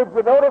upon him, did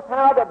you notice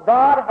how that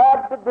God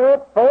had to do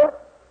it first?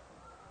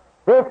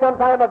 Here some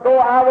time ago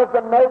I was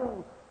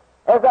amazed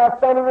as I was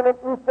standing in an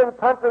eastern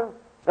country,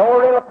 the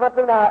Oriental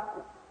country, and I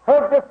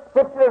heard this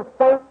scripture of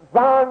St.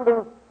 John,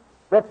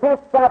 the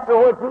 10th chapter,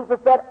 where Jesus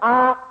said,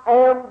 I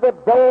am the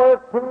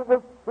door to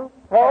the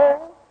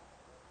sheepfold.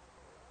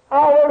 I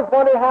always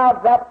wondered how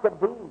that could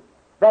be,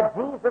 that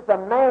Jesus, a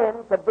man,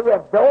 could be a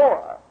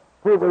door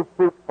to the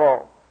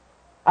sheepfold.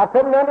 I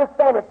couldn't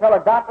understand it till I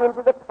got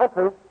into the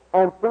country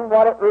and seen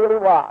what it really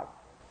was.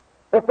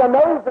 It's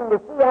amazing to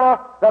see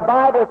how the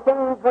Bible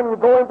seems when you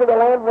go into the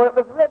land where it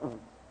was written,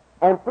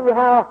 and see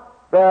how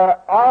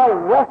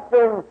our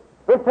Western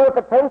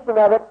interpretation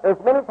of it is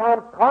many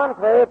times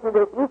contrary to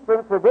the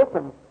Eastern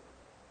traditions.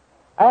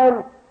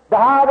 And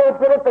how they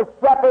did it, the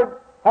shepherd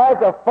has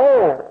a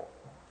fold,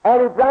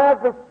 and he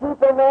drives the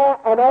sheep in there,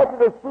 and after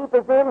the sheep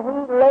is in,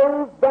 he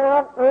lays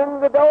down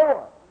in the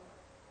door.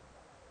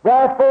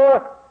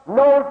 Therefore,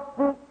 no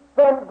sheep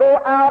can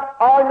go out,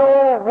 or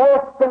no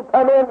wolf can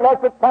come in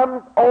unless it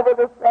comes over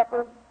the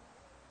shepherd.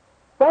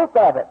 Think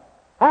of it.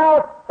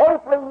 How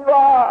safely you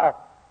are.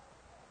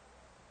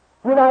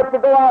 A few nights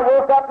ago, I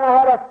woke up and I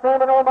had a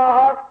sermon on my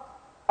heart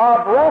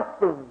of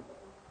resting.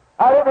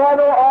 I didn't have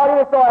no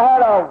audience, so I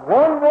had a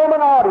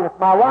one-woman audience,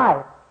 my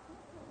wife.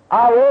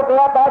 I woke her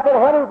up, I said,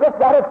 honey, just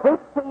got to preach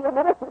to you a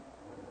minute.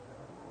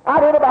 I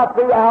did about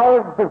 3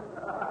 hours.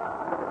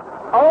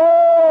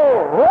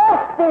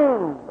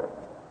 Resting.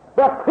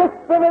 The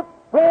Christian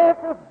experience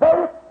is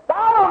based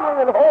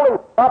solemnly and holy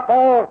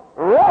upon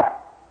rest.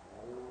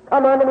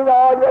 Come unto me,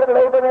 all you that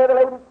labor and heavy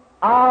laden,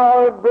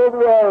 I'll give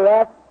you a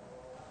rest.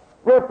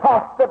 You're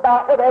tossed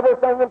about with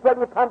everything until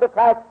you come to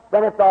Christ,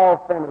 then it's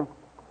all finished.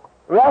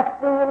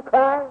 Resting in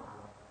Christ,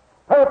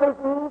 perfect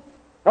ease,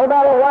 No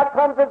matter what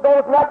comes and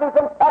goes, nothing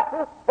can touch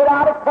us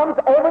without it comes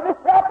over the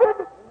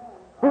shepherd.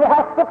 He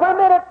has to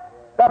permit it.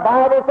 The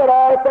Bible said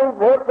all things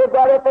work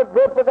together for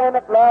good to them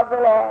that love the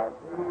Lord.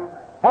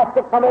 Has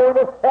to come over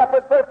the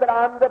shepherd first, that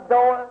I'm the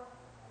door.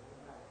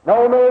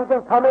 No man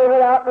can come in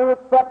without me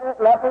except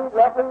it. Let me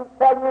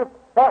tell you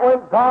that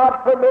when God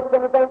permits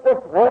anything,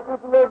 it's working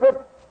for your good.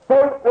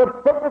 So would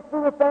sickness be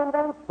the same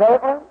thing?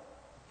 Certainly.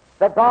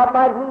 That God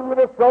might heal you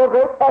to show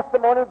great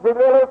testimony, give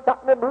you a little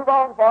something to move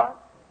on for.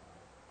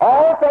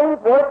 All things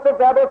work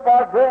together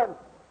for good.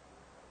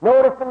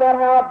 Noticing that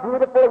how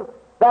beautifully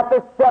that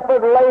the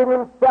shepherd laid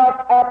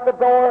himself at the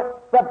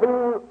door to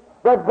be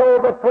the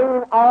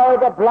go-between or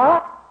the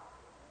block.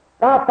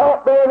 Now I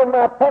thought there in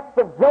my text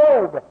of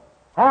Job,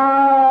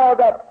 how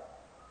that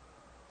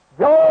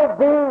Job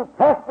being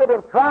tested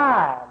and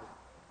tried,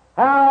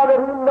 how that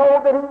he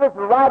knew that he was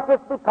righteous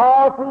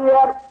because he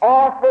had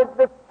offered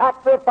the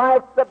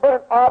sacrifice, the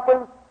burnt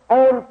offering,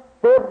 and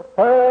stood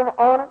firm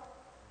on it.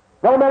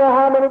 No matter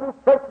how many of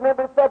these church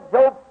members said,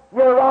 Job,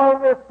 you're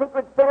wrong, you're a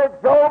secret sinner,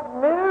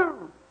 Job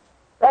knew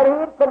that he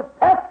had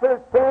confessed his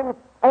sins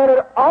and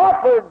had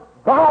offered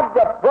God's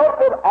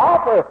appropriate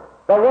offer,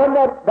 the one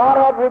that God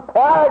had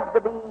required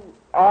to be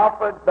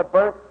offered, the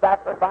burnt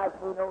sacrifice.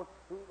 He knows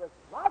he was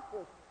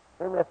righteous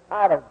in the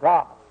sight of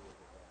God.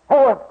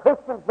 Oh, if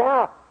Christians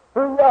now,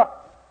 who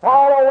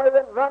fall over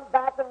and run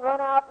back and run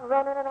out and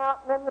run in and out,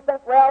 and then you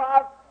think,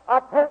 well, I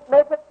can't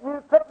make it.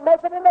 You couldn't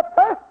make it in the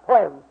first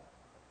place.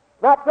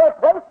 Not your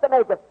place to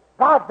make it.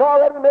 God's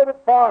already made it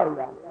for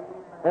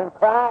you. In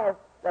Christ,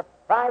 the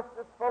price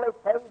is fully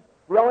paid.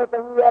 The only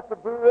thing you have to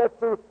do is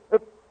to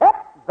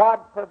accept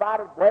God's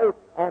provided way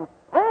and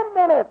 10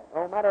 minutes,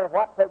 no matter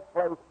what takes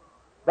place,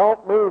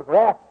 don't move,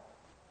 rest.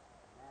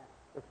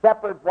 The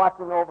shepherd's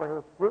watching over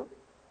his sheep.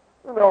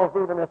 He knows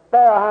even a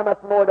sparrow. How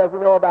much more does he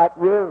know about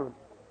you?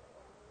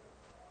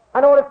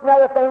 I noticed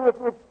another thing, if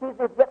you excuse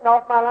me, getting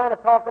off my line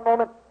of talk a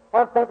moment,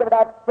 I'm thinking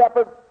about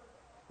shepherds.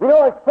 You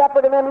know, a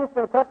shepherd in them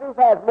eastern countries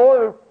has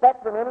more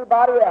respect than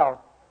anybody else.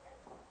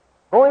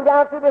 Going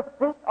down through the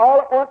street,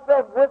 all at once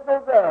the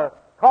whistles,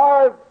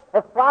 cars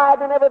have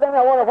slide and everything.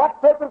 I wonder what's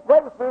taking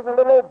place. There's a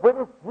little old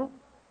British Jeep.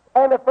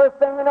 And the first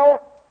thing you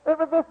know, it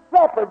was a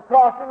shepherd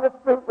crossing the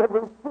street with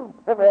his sheep.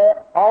 And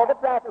all the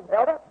traffic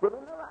held up, giving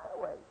the right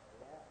away.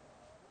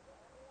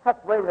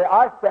 That's the way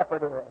our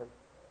shepherd is.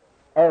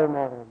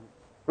 Amen.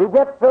 He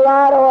gets the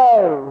right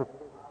away.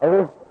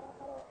 And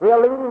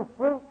we'll lead his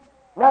sheep.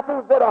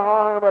 Nothing's going to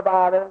harm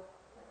about it.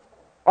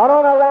 On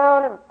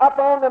around and up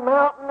on the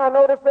mountain, I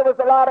noticed there was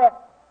a lot of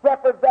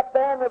shepherds up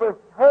there, and they were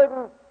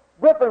herding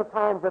different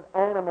kinds of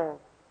animals.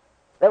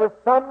 There were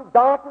some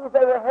donkeys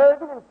they were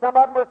herding, and some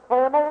of them were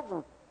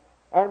camels,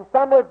 and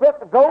some were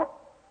just goats.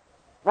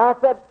 And I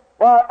said,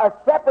 well, a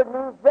shepherd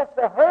means just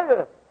a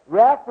herder.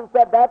 Yes, he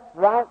said, that's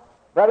right,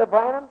 Brother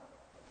Branham.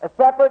 A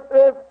shepherd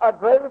is a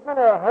grazesman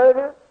or a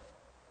herder.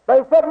 But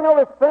he said, you know,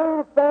 the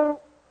strange thing,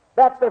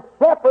 that the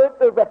shepherd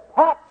is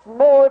attached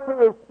more to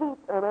his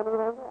sheep than anything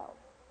else.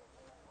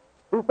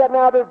 He said,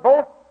 now they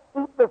both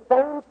eat the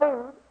same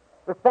food,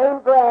 the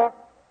same grass,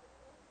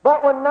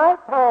 but when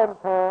nighttime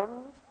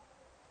comes,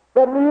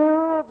 the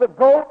mules, the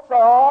goats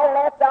are all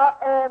left out,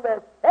 and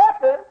the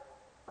shepherd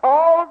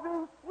calls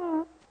his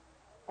sheep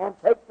and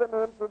takes them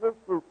into the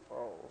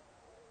sheepfold.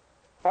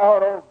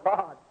 Oh,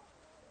 God.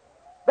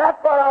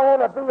 That's what I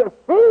want to be, a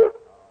sheep.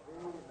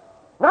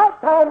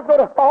 Nighttime's going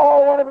to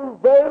fall one of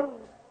these days.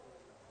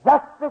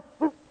 Just the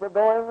sheep are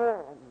going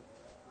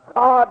in.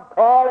 God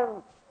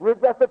calling. You're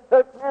just a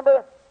church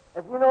member.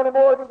 If you know no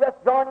more than just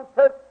joining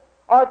church,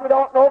 or if you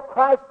don't know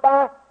Christ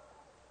by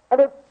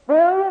an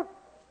experience,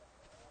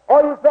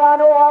 or you say, I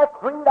know our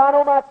creed, I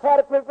know my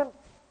catechism.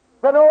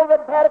 To know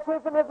that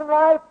catechism isn't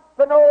life,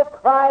 to know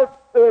Christ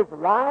is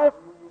life.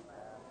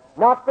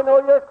 Not to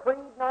know your creed,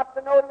 not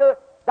to know your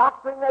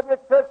doctrine of your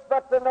church,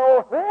 but to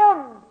know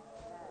Him.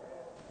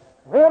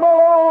 Him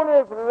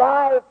alone is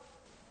life.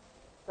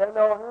 To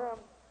know Him.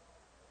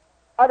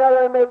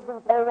 Another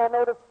amazing thing I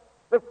noticed,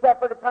 the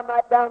shepherd would come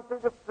right down through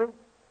the street,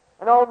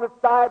 and on the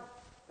side,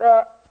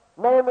 the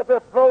man with the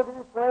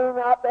produce laying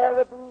out there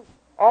would be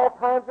all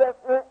kinds of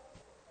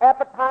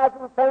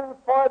appetizing things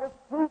for the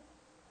sheep.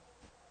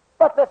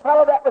 But the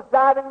fellow that was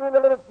driving in the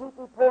little jeep,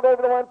 he pulled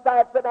over to one side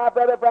and said, now,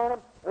 Brother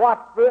Branham, watch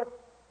this.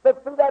 Said,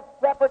 see that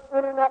shepherd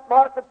in that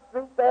market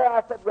street there?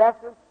 I said, yes,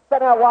 sir.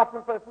 Said, now, watch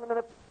him for a few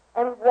minutes.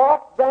 And he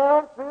walked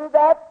down through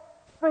that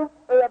street.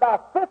 There were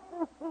about 50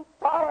 sheep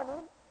following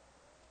him.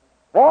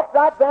 Walked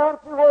right down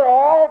through where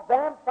all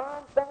damn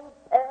fine things,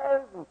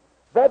 pears and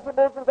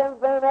vegetables and things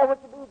laying there, which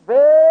would be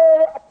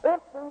very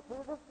tempting to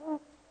the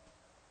sheep.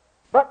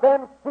 But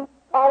them sheep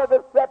followed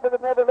the shepherd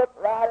and never looked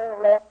right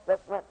or left,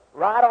 just went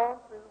right on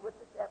through with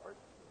the shepherd.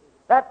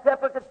 That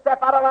shepherd could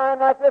step out of line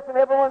like this, and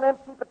every one of them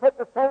sheep would take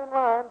the same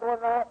line going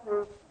right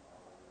through.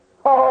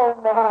 Oh,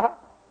 my.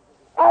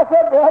 I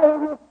said, brother,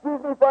 you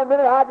excuse me for a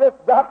minute, I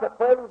just got to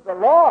praise the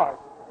Lord.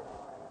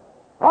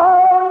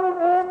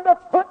 Following in the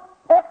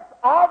footsteps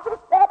of the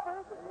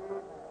shepherd.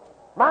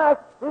 My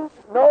sheep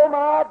know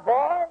my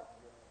voice.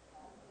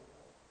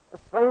 The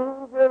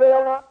stranger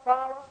they'll not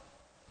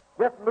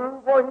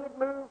move where he'd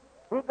move.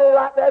 He'd go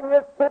right there and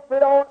just keep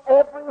it on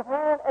every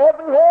hand,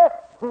 everywhere.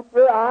 Keep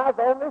your eyes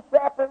on the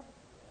shepherd.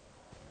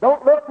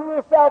 Don't look to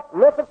yourself.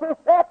 Look at the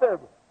shepherd.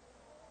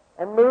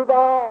 And move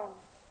on.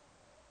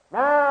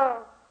 Now,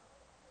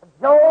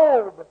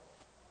 Job,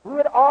 he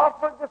had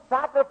offered the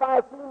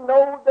sacrifice. He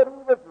knows that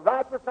he was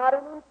righteous not in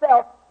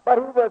himself, but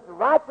he was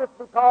righteous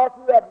because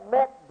he had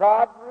met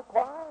God's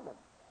requirements.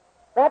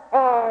 That's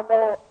how I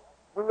know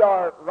we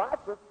are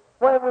righteous,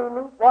 when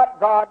we meet what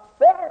God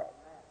said.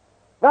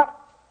 Now,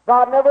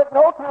 God never at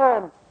no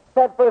time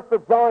said for us to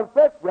join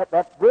church yet.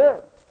 That's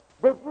good.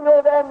 Did you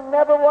know there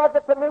never was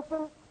a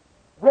commission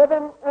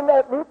given in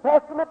the New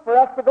Testament for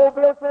us to go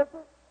build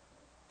churches?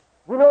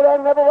 You know there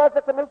never was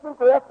a commission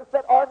for us to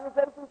set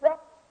organizations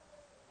up?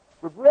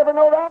 Did you ever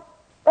know that?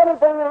 Let me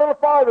bring it a little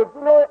farther. Did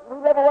you know that we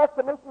never was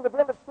commissioned to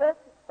build a church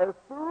or a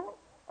school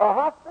or a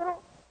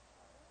hospital?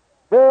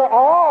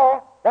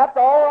 That's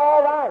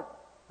all right.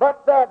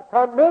 But the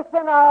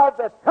commission of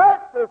the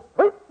church is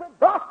preach the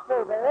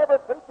gospel to every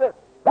preacher.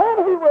 Then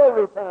he will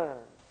return.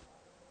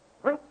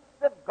 Preach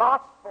the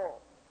gospel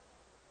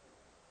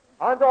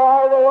unto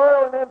all the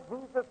world, and then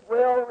Jesus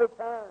will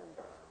return.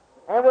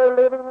 And we're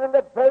living in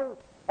the day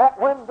that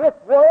when this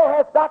world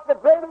has got the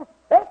greatest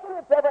shaking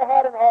it's ever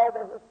had in all the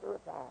history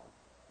of time.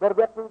 We're going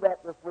to get through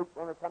that this week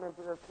when we come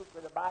into the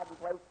secret abiding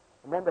place,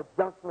 and then the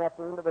junction at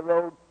the end of the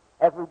road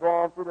as we go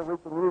on through the week,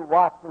 and you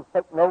watch and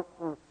take notes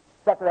and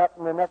set it up,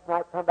 and the next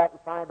night come back and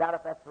find out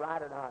if that's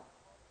right or not.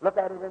 Look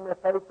at it in the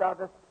face of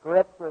the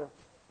Scripture.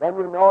 Then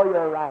you know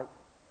you're right.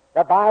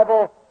 The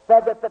Bible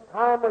said that the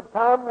time would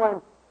come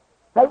when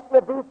Satan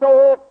would be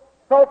so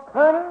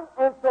cunning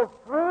and so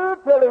shrewd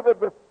till he would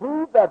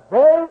deceive the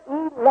very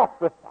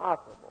elect if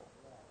possible.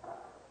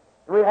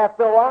 We have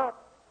to watch.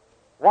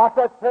 Watch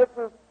our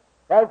churches.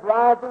 There's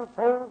rising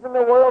things in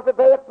the world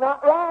today. It's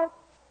not right.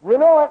 You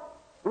know it.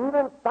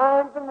 Even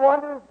signs and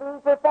wonders being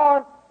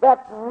performed.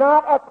 That's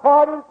not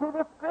according to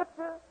the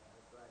Scripture.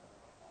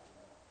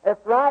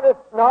 It's right. It's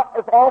not.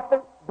 It's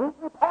often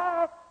beaten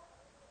past.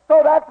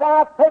 So that's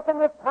why I've taken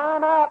this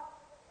time out,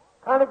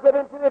 kind of get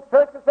into the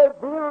church and say,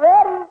 be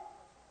ready.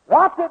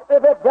 Watch it.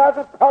 If it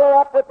doesn't color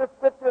up with the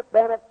Scripture,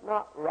 then it's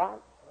not right.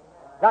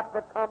 Got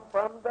to come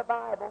from the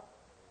Bible.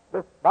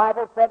 The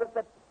Bible said it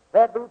that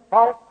there'd be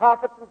false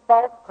prophets and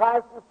false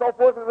Christs and so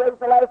forth, and raise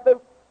the last days,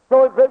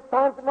 showing great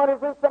signs and wonders,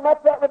 and so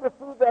much that would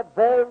deceive the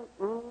very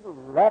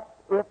elect,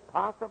 if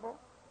possible.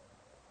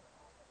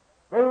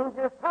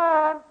 Dangerous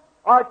times.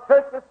 Our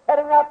church is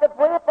setting out the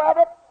whip of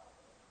it.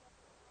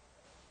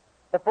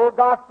 The full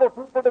gospel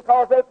people,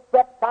 because they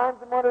accept signs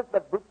and wonders,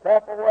 but be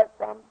careful where it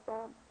comes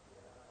from.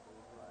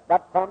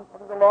 That comes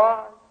from the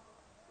Lord.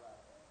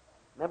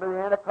 Remember,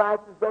 the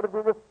Antichrist is going to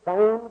do the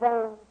same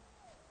thing.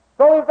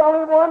 So there's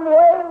only one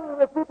way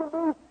that you can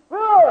be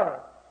sure.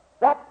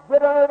 That's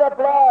get under the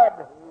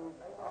blood.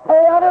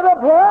 Stay under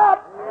the blood.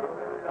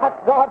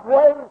 That's God's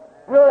way.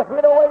 You're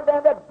hid away,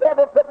 then the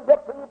devil couldn't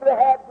get to you if he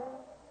had to.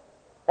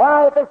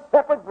 Why, if the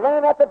shepherds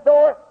ran at the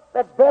door,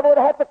 the devil would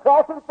have to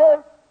cross him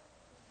first.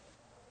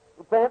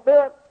 You can't do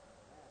it.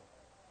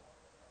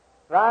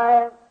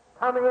 Try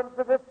coming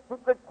into this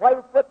secret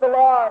place with the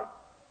Lord.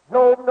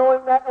 Job,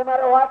 knowing that no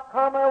matter what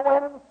come or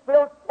went, he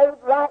still stayed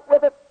right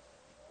with it.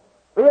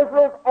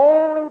 Israel's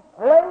only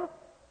place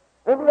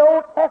in the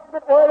Old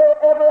Testament where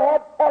they ever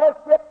had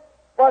fellowship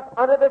was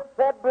under the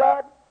shed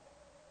blood.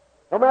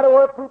 No matter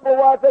where people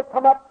was, they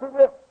come up to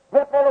the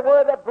temple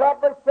where the blood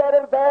was shed,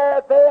 and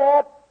there they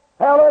had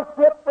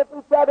fellowship with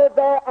each other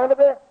there under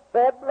the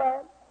shed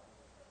blood.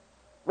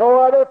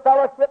 No other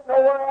fellowship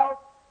nowhere else.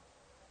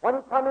 When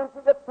you come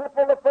into the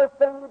temple, the first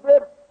thing you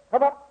did,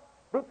 come up,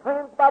 be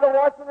cleansed by the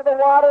washing of the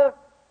water,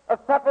 of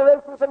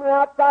separation from the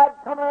outside,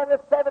 come out of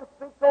the 7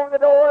 streets over the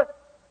door,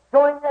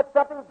 showing that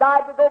something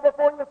died to go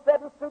before you,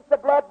 7 streets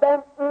of blood,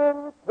 then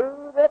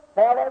into the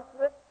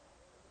fellowship.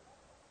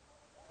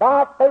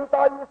 By faith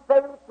are you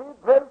saved through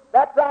grace,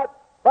 that's right.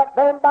 But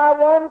then by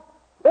one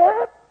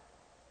Spirit,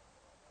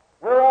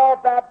 we're all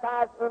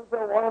baptized into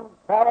one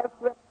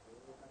fellowship,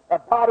 the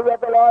body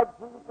of the Lord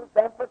Jesus,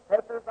 and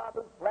partakers of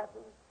His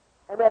blessings,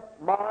 and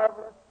that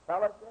marvelous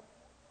fellowship.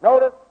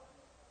 Notice,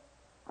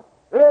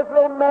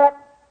 Israel met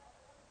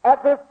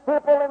at this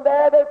temple, and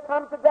there they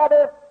come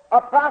together. A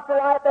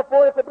proselyte,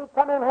 before it could be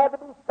coming, had to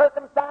be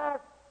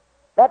circumcised.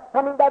 That's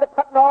coming by the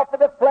cutting off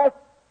of the flesh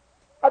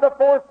of the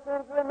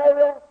foreskins of the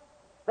nails.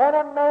 Then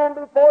a man,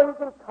 before he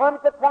can come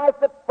to Christ,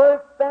 the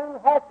first thing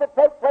has to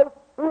take place.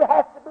 He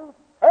has to be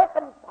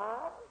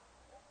circumcised.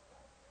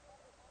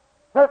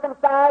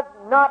 Circumcised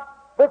not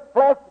with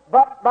flesh,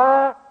 but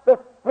by the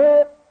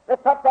Spirit,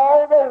 that took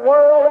all the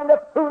world and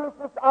the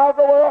foolishness of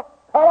the world,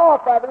 cut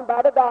off of him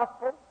by the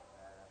gospel.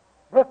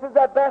 This is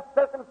the best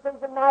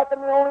circumcision knife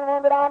and the only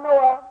one that I know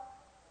of.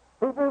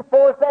 Hebrews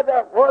 4 said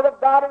the Word of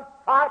God is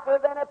sharper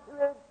than a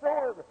two-edged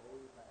sword,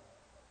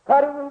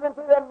 cutting even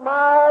to the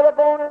marrow of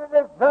the bone and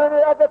the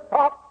discerner of the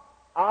thoughts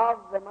of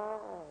the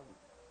mind.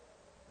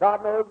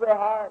 God knows your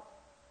heart.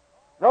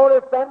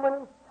 Notice then when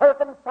He's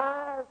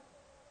circumcised,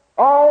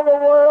 all the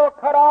world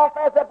cut off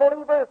as a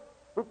believer,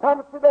 He He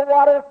comes to the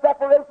water of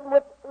separation,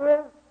 which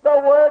is the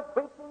Word,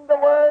 preaching the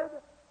Word.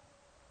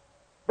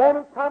 Then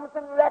he comes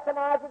and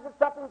recognizes that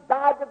something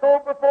died to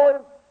go before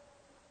him.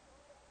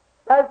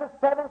 There's the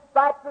 7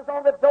 stripes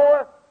on the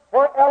door,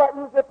 where Ella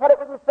usually put it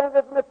with his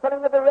fingers in the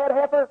killing of the red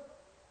heifer,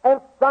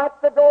 and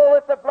strike the door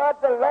with the blood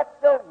to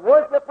let the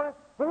worshippers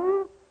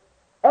see.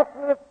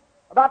 Exodus,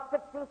 about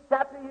 16th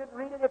chapter, you'd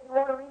read it if you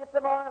want to read it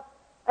tomorrow.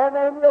 And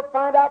then you'll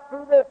find out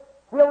through the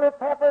killing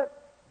heifer,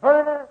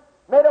 burner,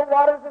 made of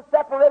waters of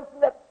separation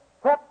that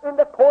kept in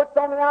the courts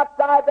on the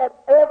outside, that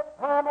every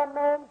time a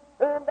man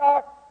turned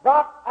off,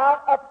 got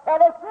out of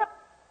fellowship,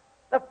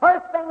 the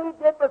first thing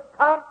he did was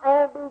come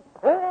and be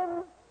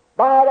cleansed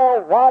by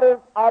the waters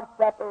of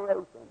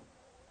separation.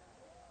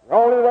 The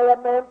only way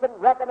a man can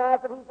recognize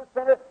that he's a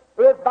sinner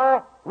is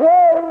by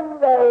hearing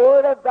the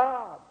Word of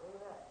God.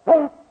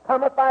 Faith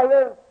cometh by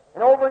hearing.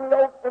 And over in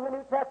the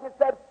New Testament it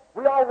said,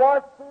 we are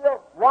washed in the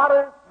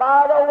waters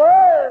by the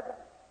Word.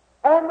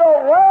 And the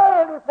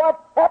Word is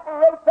what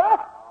separates us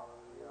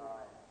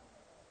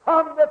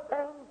from the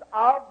things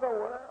of the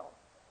world.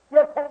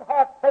 You can't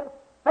have faith.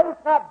 Faith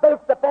not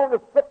based upon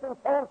the script and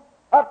sense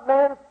of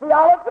man's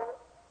theology.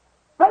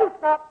 Faith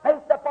not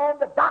based upon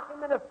the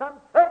document of some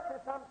church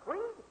or some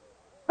creed.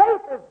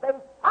 Faith is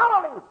based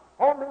solely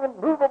on the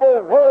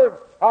immovable Word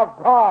of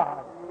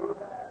God.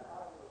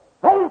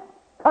 Faith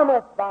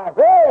cometh by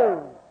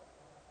hearing,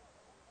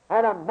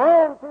 and a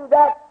man through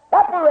that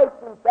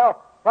separates himself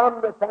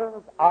from the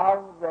things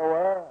of the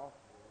world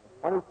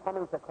when he's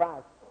coming to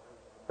Christ.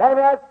 Then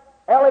as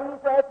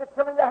Eliezer, after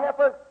killing the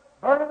heifer,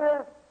 burning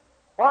her,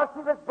 while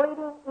she was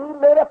bleeding, he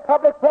made a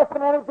public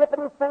testimony,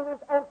 dipping his fingers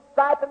and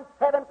striping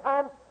 7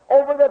 times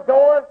over the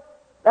door.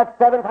 That's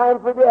 7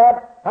 times we do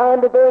have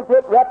time to go into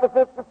it.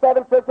 Represents the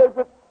 7 church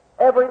ages.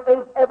 Every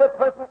age, every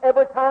person,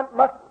 every time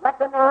must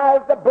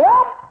recognize the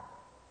blood.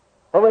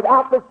 For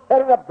without the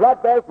shedding of blood,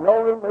 there's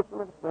no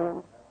remission of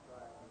sins.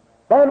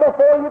 Then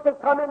before you can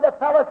come into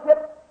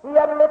fellowship, he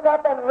had to look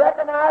up and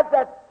recognize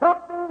that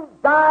something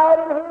died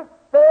in his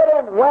stead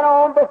and went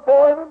on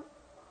before him.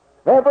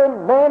 Every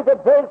man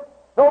today,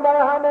 no matter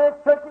how many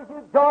churches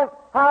you join,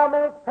 how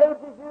many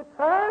pages you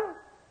turn,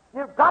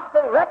 you've got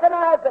to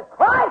recognize that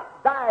Christ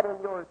died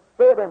in your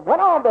stead and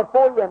went on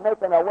before you and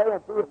making a way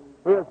into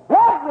his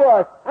blood. You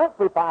are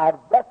sanctified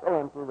vessel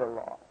unto the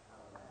Lord.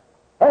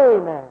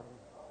 Amen.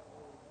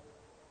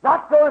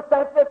 Not your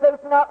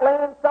sanctification, not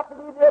laying something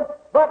you did,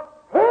 but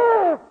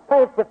his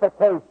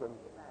sanctification.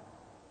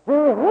 To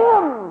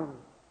him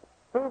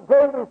who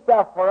gave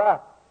himself for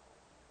us,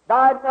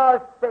 died in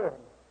our sin.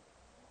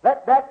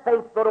 Let that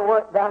faith go to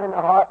work down in the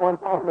heart one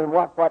time and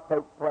watch what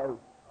takes place.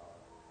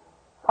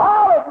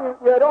 All of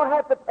you, you don't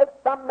have to take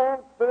some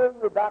man's spirit,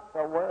 you got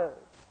the Word.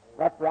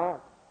 That's right.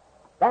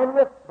 Then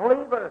this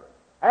believer,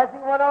 as he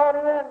went on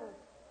in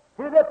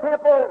to the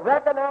temple,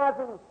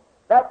 recognizing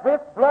that this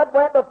blood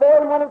went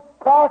before him when he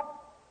crossed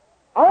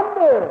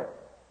under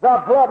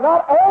the blood,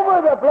 not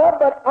over the blood,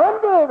 but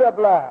under the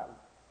blood.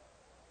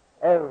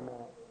 Amen.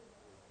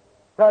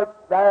 Church,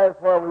 there's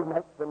where we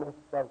make the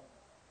mistake.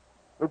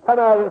 We come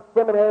out of the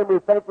seminary and we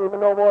think we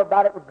know more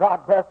about it than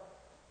God does,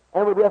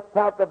 and we just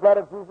count the blood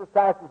of Jesus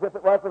Christ as if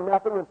it wasn't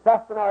nothing, and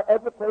trust in our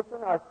education,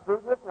 our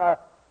shrewdness, and our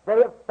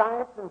day of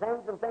science and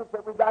things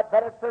that we got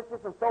better churches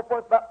and so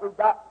forth, but we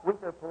got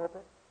weaker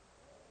pulpits.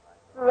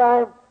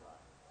 Right?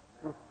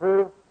 It's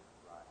true.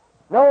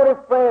 Notice,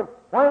 friends,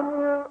 when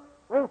you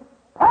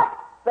respect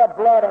the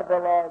blood of the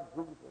Lord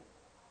Jesus.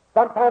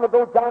 Some time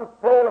ago, John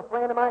Sproul, a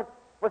friend of mine,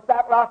 was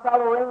at La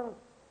Salle,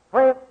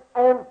 France,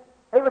 and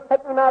he was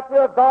taking him out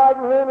to a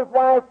garden, he and his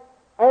wife,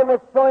 and was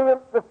showing him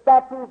the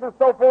statues and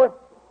so forth.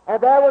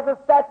 And there was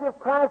a statue of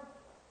Christ.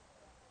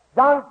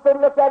 John stood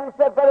and looked at it and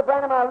said, Brother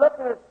Branham, I looked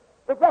at it.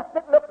 It just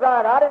didn't look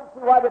right. I didn't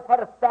see why they put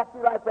a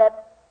statue like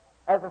that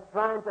as a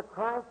shrine to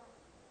Christ.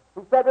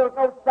 He said there was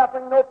no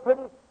suffering, no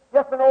pity,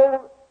 just an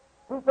old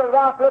piece of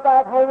rock looked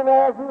like hanging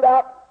there, hewed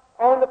out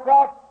on the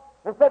cross.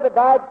 And said, the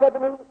guide said to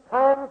me,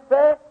 kind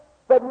sir,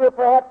 said, you're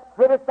perhaps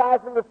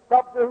criticizing the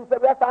sculpture. He said,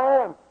 yes,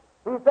 I am.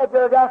 He said,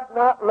 you're just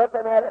not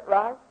looking at it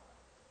right.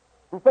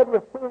 He said,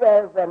 you see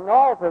there's an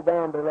altar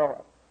down below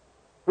it.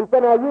 He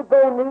said, now you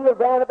go kneel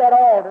down at that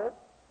altar,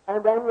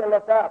 and then you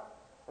look up,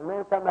 and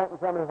then come back and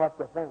tell me what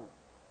you think.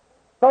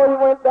 So he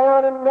went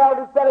down and knelt,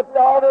 he said at the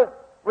altar,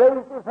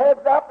 raised his head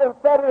up, and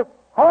said his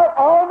heart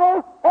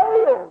almost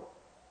failed.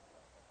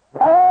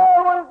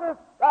 There was the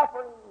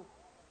suffering.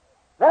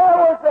 There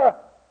was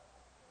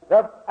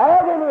the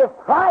agony of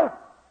Christ.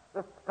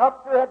 The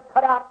sculptor had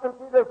cut out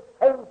into the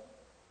face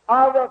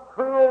of the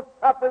cruel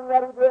suffering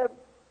that he did,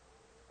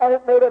 and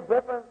it made a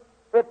difference.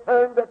 It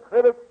turned the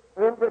critics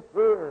into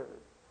tears.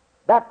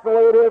 That's the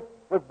way it is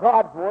with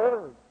God's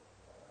Word.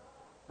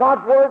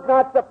 God's Word's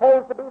not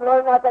supposed to be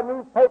learned like a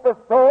newspaper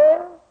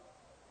story.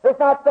 It's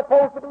not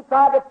supposed to be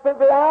tried to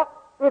figure out.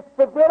 It's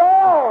to get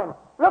on.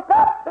 Look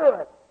up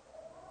to it.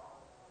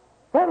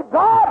 Can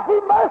God be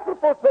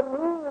merciful to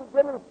me and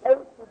give me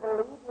faith to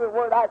believe your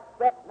Word? I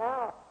accept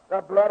now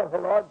the blood of the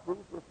Lord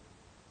Jesus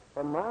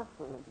for my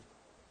sins.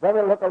 Then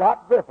it'll look a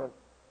lot different.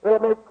 It'll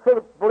make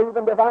critics believe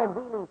in divine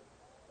healing.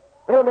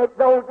 It'll make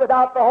those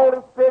without the Holy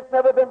Spirit,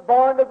 never been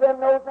born again,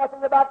 knows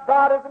nothing about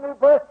God as a new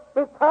birth,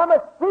 become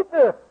a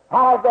seeker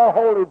of the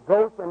Holy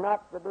Ghost and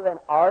not to be an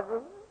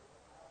arguer.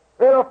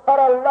 It'll put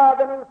a love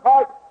in his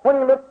heart when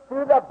he looks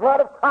through the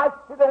blood of Christ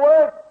to the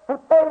Word and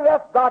say,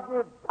 yes, God,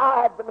 you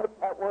died to make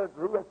that Word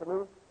real to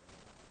me.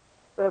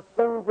 It'll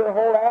change your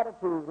whole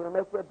attitude. It'll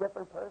make you a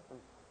different person.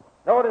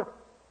 Notice,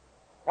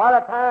 what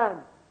a time.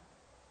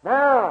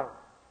 Now,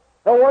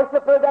 the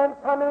worshiper then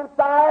come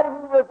inside,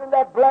 and he was in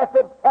that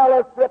blessed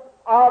fellowship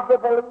of the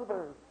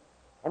believers.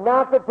 And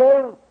now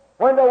today,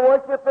 when the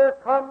worshiper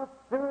comes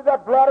through the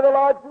blood of the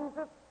Lord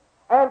Jesus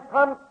and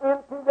comes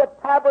into the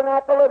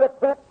tabernacle of the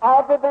tent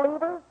of the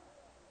believers,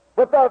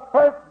 with the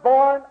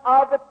firstborn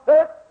of the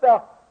church,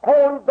 the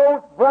Holy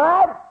Ghost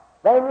bride,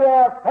 then you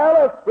have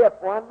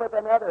fellowship one with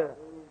another.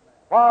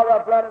 For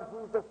the blood of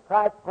Jesus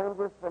Christ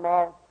cleanses from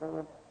all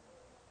sin.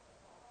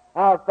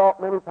 I've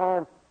thought many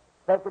times,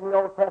 taking the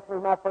Old Testament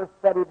in my first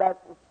study back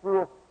in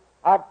school,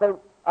 I'd think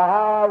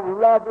how I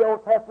love the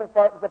Old Testament,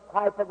 for it was a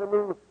type of the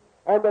New.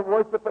 And the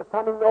worshiper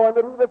coming knowing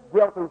that he was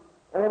guilty,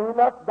 and he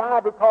must die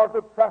because he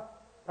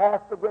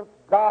trespassed against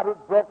God,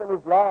 who'd broken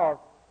his laws.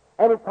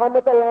 And he come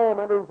with the lamb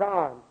under his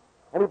arm.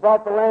 And he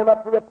brought the lamb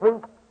up to the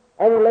priest,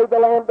 and he laid the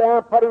lamb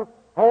down, put his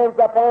hands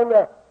up on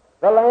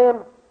the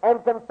lamb,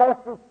 and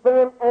confessed his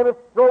sin, and his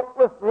throat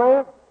was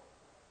lanced.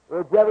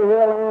 Did you ever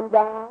hear a lamb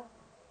die?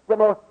 It's the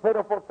most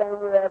pitiful thing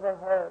you ever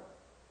heard.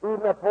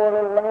 Even a poor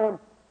little lamb,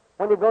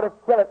 when you go to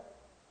kill it,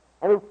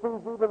 and he sees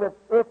even the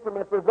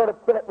instrument they go to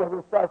kill it with, he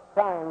starts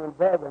crying and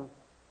begging.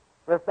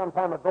 There's some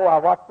time ago, I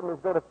watched him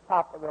go to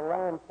chop the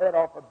lamb's head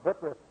off a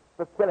butcher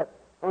to kill it.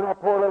 When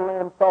that poor little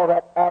lamb saw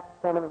that axe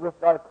coming, and just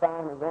started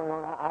crying and going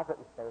on, I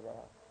couldn't stay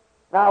there.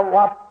 Now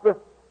watch this,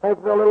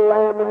 take the little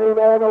lamb and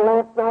there, and the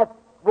lance knife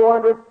go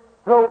under its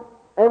throat,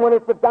 and when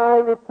it's a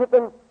dying, it's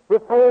kicking,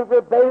 his hands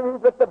are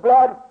bathed with the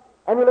blood,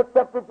 and he looks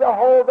up to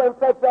Jehovah and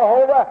says,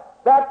 Jehovah,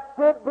 that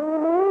should be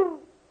me,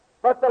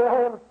 but the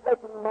lamb's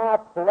taking my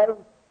place.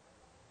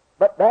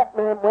 But that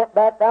man went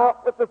back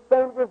out with the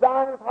same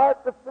desire in his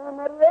heart to sin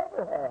that he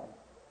ever had.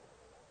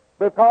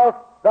 Because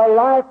the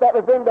life that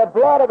was in the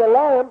blood of the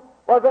lamb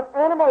was an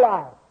animal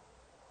life.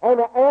 And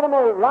the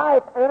animal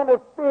life,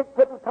 animal spirit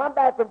couldn't come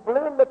back and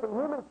blend with the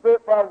human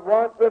spirit, for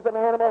one is an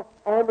animal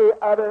and the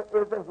other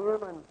is a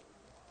human.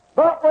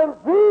 But when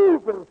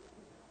Jesus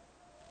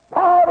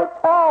died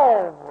at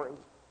Calvary,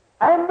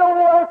 and the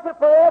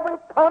worshiper ever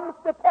comes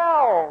to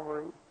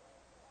Calvary,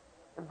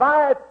 and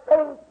by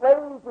faith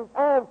lays his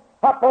hands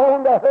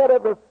upon the head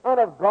of the Son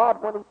of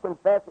God when he's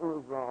confessing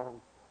his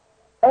wrong,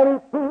 and he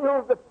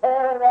feels the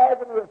terror and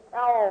agony of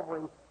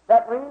Calvary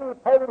that really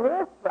paid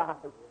his price,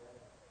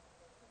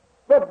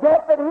 the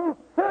debt that he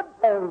should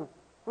pay,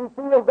 he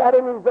feels that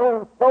in his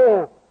own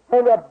soul,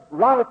 and the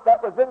life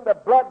that was in the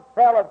blood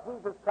cell of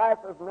Jesus Christ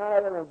was none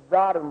other than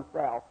God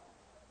himself.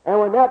 And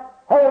when that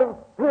Holy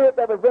Spirit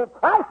that was in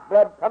Christ's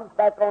blood comes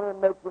back on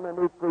and makes him a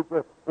new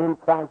creature in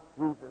Christ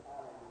Jesus.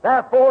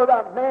 Therefore,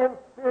 the man's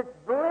spirit's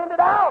blended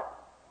out,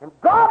 and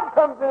God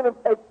comes in and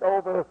takes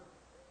over.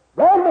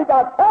 Then we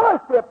got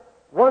fellowship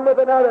one with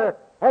another,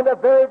 and the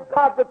very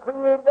God that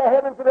created the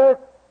heavens and earth,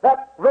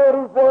 that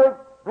wrote his word,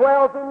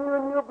 dwells in you,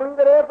 and you believe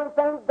that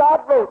everything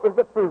God wrote is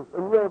the truth,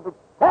 and you'll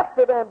accept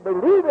it and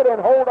believe it and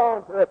hold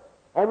on to it,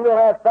 and you'll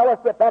have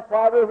fellowship. That's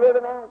why we're here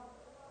tonight.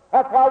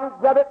 That's why we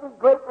gather in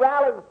great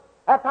rallies.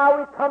 That's how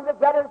we come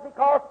together, is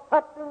because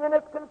something in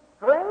us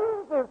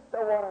constrains us to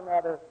one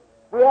another.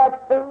 We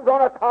have things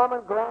on a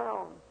common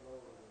ground.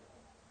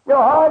 Your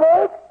heart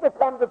aches to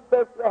come to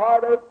church. Your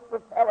heart aches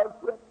for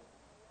fellowship.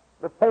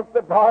 We think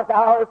the dark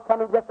hour is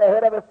coming just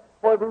ahead of us,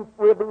 for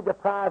we'll be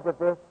deprived of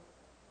this.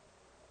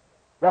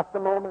 Just a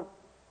moment.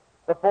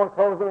 Before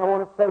closing, I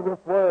want to say this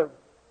word.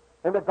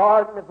 In the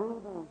Garden of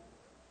Eden,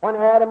 when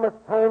Adam was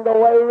turned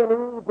away and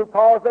Eve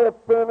because they had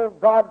sinned,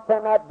 and God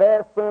cannot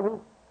bear sin,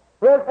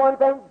 here's one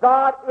thing.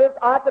 God is,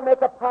 I can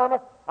make a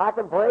promise, I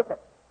can break it.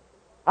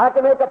 I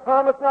can make a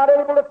promise, not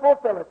able to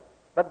fulfill it.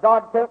 But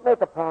God can't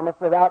make a promise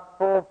without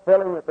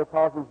fulfilling it,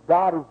 because He's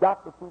God. He's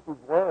got to keep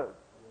His word.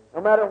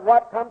 No matter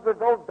what comes or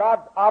goes,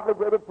 God's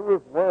obligated to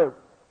His word.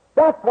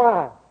 That's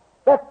why.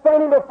 That's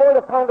standing before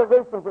the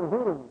congregations and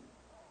healings.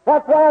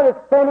 That's why it's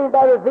standing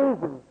by the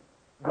visions.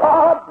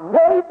 God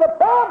made the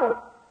promise.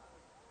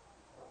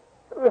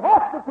 He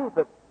has to keep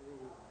it.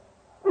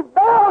 He's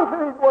bound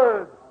to His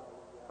word.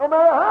 No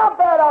matter how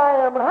bad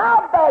I am and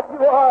how bad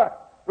you are,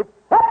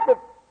 accept it.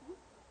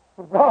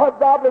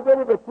 God's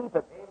obligated to keep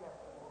it.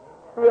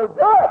 He'll do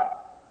it.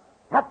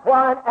 That's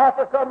why in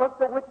Africa, amongst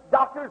the witch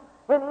doctors,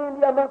 in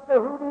India, amongst the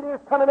hoodoo dealers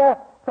coming there,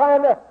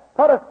 trying to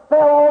put a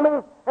spell on me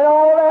and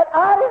all that,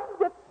 I didn't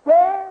get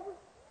scared.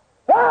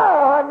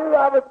 Wow, I knew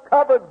I was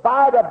covered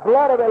by the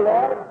blood of the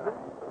Lord.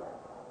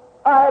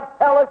 I had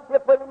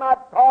fellowship with Him. I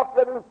talked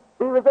with Him.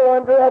 He was the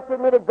one directed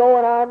me to go,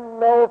 and I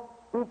know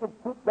He could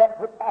keep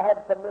that which I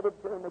had committed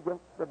to Him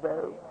against the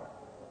day.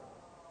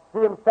 See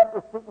Him set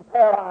the seat and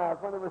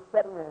paralyzed when they were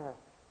sitting there.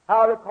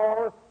 How they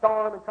called a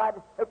storm and tried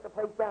to take the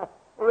place down.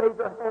 raise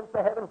their hands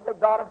to heaven and say,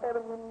 God of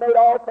heaven, you made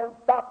all things,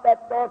 stop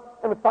that storm,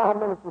 and in 5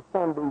 minutes the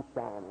sun be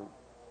shining.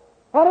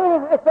 What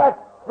is it? It's a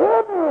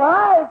hidden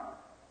life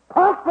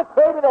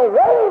consecrated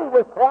away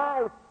with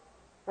Christ,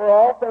 where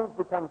all things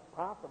become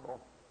possible.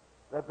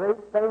 The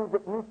great things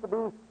that used to be,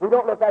 we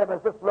don't look at it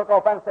as just look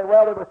off and say,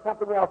 well, there was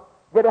something else.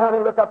 Get down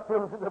and look up to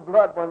him to the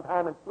blood one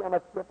time and see how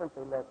much difference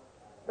they look.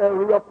 They're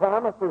real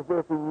promises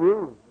there to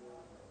you.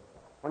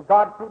 When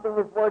God keeping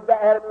his word to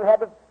Adam, he had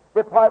to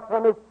depart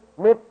from his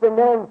midst, and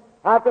then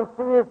I can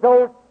see as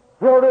those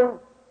children,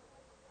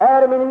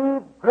 Adam and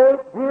Eve, great,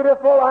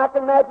 beautiful. I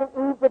can imagine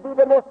Eve to be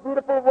the most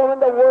beautiful woman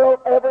the world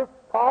ever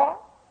saw.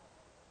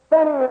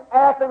 Standing in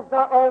Athens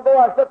not long ago,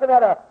 I was looking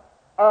at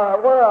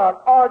where an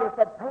artist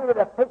had painted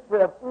a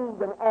picture of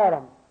Eve and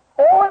Adam.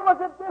 Oh, it was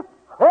a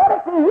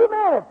discredit to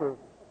humanity.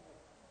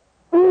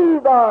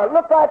 Eve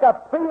looked like a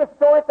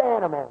prehistoric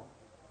animal.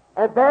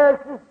 And there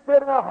she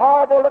stood in a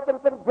horrible-looking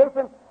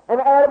condition,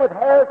 and Adam with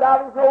hairs out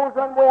of his nose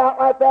run way out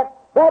like that.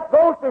 That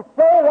goes to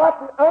show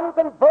what the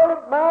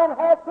unconverted man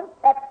has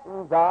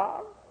conception,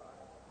 God.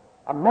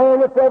 A man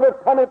that's ever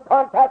come in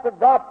contact with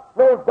God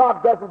knows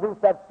God doesn't do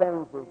such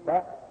things as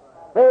that.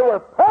 They were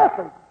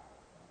perfect.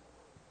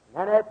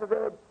 And after they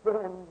had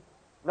sinned,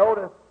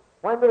 notice,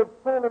 when they had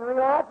sinned and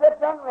realized they'd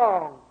done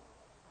wrong.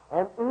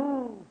 And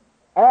Eve,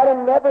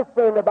 Adam never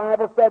sinned. The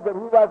Bible said that he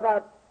was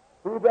not,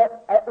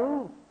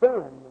 Eve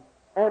sinned.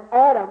 And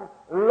Adam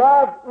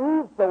loved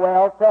Eve so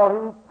well till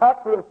he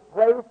took his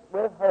place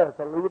with her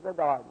to leave the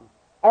garden.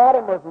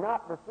 Adam was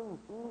not deceived.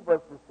 Eve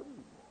was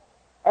deceived.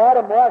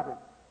 Adam wasn't.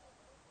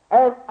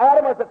 And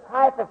Adam was a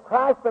type of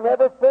Christ in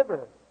every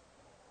figure.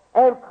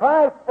 And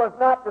Christ was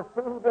not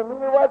deceived, and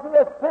neither was he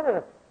a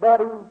sinner.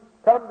 But he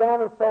come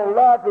down and so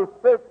loved his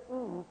first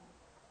Eve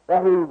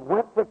that he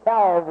went to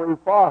Calvary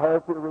for her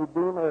to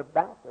redeem her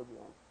back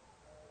again.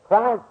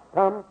 Christ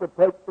comes to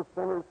take the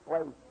sinner's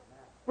place.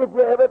 Did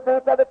you ever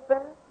think of it,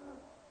 sinner?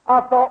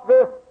 I thought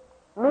this,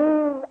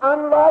 me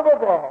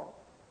unlovable,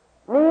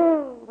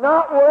 me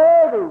not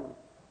worthy,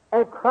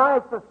 and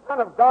Christ, the Son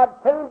of God,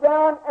 came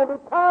down and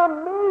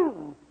became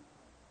me,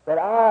 that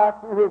I,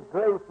 through his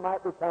grace,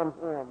 might become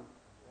him.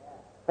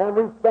 And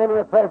we stand in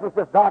the presence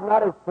of God,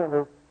 not as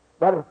sinners,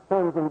 but as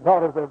sons and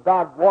daughters of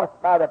God,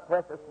 washed by the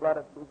precious blood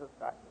of Jesus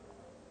Christ.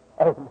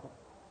 Amen.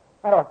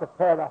 That ought to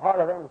tear the heart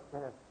of any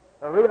sinner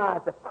to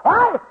realize that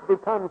Christ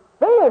becomes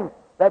sin,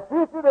 that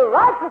you through the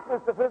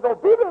righteousness of his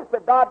obedience to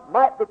God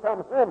might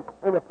become him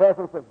in the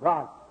presence of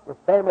God, to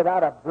stand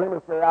without a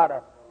blemish or out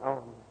of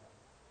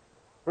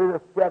through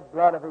the shed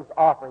blood of his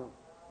offering.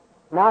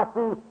 Now I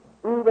see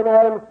even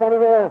Adam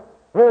standing there,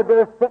 heard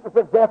their sentence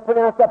of death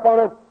pronounced upon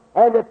him,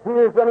 and the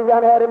tears running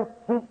down Adam's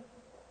cheeks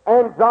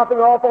and dropping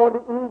off onto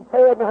Eve's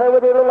head, and her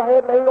with her little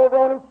head laying over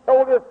on his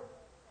shoulder,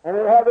 and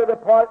they had to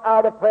depart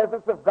out of the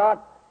presence of God,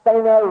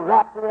 standing there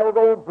wrapped in those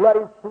old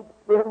bloody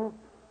sheepskins.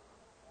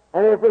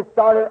 And as they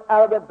started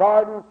out of the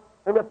garden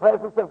in the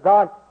presence of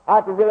God,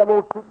 I could hear them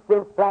old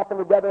sheepskins flapping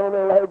together on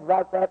their legs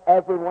like that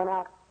as they went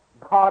out.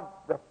 God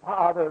the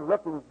Father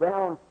looking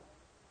down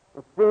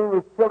and seeing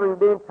his children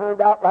being turned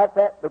out like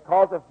that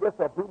because of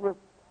disobedience,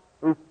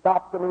 he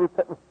stopped them and he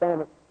couldn't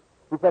stand it.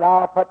 He said,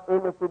 I'll put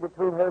enmity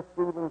between her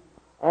seed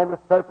and the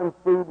serpent's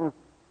seed, and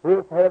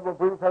his head will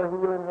bruise her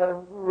heel, and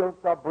her heel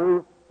shall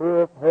bruise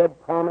his head,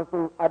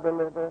 promising a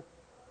deliverer.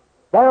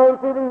 Down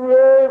through the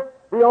years,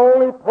 the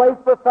only place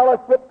for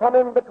fellowship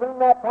coming between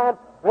that time,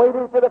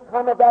 waiting for the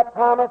come of that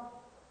promise,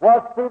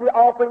 was through the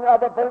offering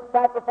of a burnt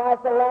sacrifice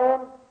of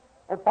lamb.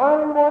 And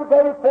finally one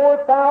day,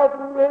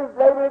 4,000 years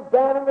later,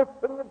 down in the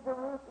city of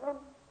Jerusalem,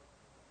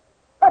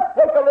 let's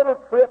take a little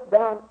trip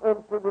down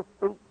into the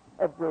streets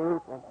of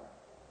Jerusalem.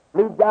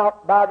 Leads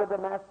out by the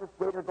Damascus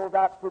Gate or goes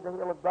out to the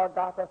hill of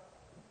Golgotha.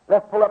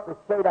 Let's pull up the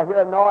shade. I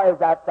hear a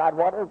noise outside.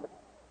 What is it?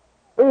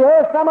 We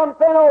hear some of them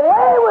saying,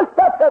 away with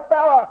such a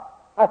fellow.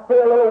 I see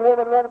a little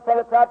woman running from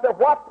the crowd. Said,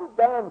 what's he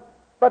done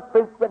but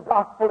preach the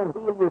gospel and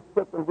heal your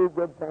sick and do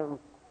good things?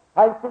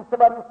 I see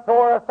some of them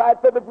soar aside.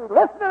 Say, would you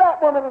listen to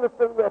that woman in the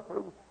city of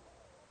priest?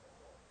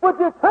 Would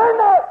you turn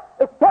that,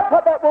 accept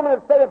what that woman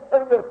had said and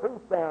turn your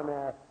priest down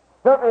there?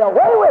 Certainly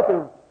away with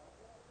him.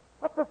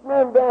 What's this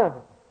man done?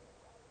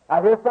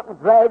 I hear something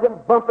dragging,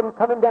 bumping,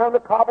 coming down the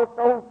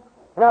cobblestone,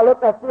 and I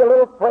look and I see a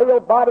little frail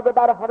body of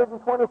about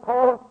 120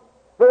 pounds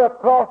with a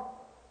cross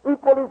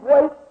equal his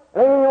weight,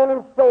 laying on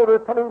his shoulder,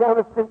 coming down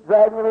the street,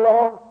 dragging it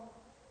along,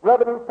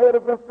 rubbing his head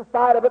against the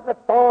side of it, and the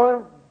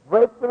thorns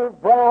breaking his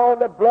brow,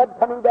 and the blood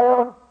coming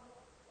down,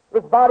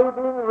 his body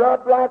being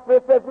rubbed like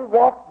this as he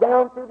walks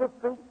down through the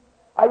street.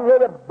 I hear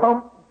the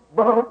bump,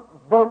 bump,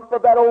 bump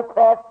of that old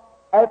cross.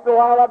 After a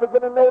while, I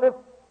begin to notice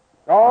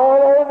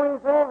all over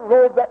his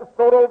robe that was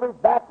thrown over his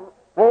back,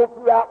 rolled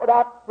throughout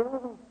without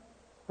seeing.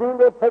 Soon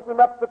they'd take him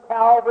up to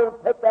Calvary and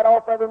take that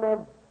off of him,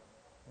 and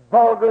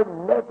vulgar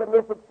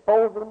nakedness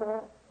exposed him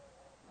there.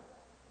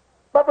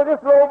 But with this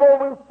robe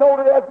over his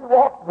shoulder as he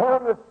walked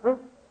down the street,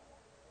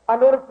 I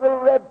noticed little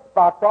red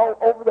spots all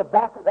over the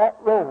back of that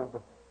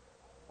robe.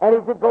 And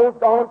as it goes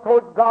on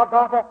towards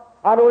Golgotha,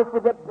 I noticed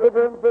it get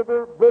bigger and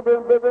bigger, bigger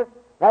and bigger.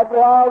 That's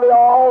why they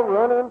all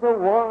run into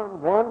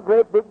one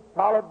great big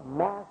solid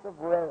mass of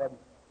red.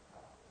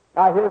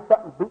 I hear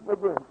something beating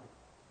again.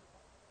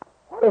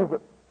 What is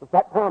it? It's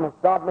that promise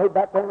God made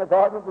back there in the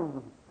Garden of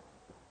Eden.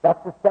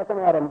 That's the second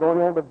Adam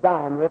going on to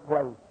die in your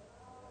place.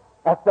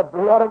 That's the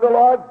blood of the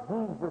Lord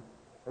Jesus.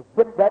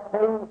 Get that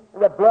thing,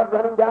 the blood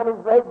running down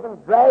his legs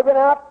and dragging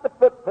out the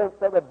footprints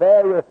of the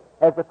barrier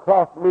as the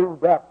cross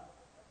moved up.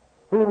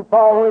 Seen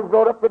Paul when he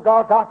rode up to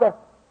Golgotha,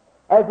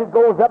 as he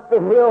goes up the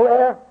hill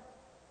there,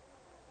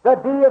 the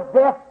bee of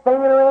death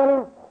singing around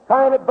him,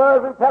 trying to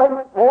buzz and tell him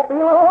it won't be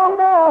long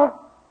now.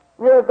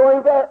 You're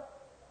going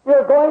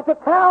to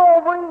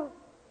Calvary.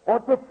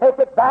 Won't you take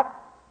it back?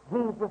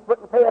 Jesus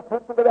wouldn't pay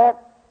attention to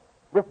that.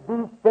 This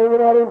bee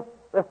stinging at him.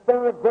 The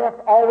sting of death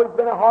always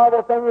been a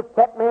horrible thing. It's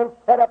kept man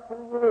shut up for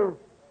years.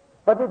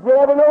 But did you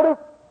ever notice?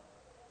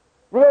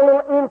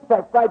 Little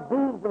insects like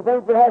bees and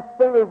things that have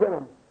stingers in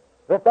them.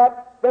 If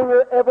that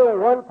stinger ever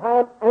one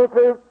time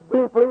anchors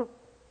deeply,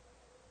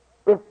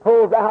 it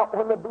pulls out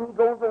when the bee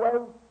goes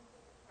away.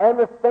 And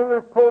the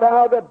stinger's pulled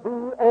out of the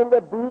bee, and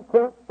the bee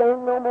can't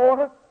sting no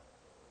more.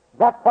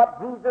 That's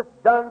what Jesus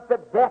done to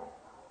death,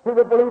 to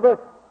the believer.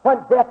 When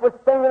death was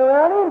stinging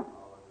around him,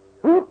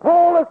 he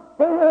pulled the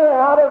stinger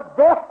out of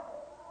death.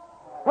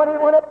 When he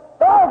went up,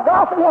 oh,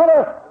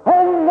 Golgotha,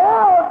 and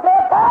now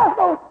death has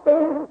no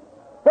sting.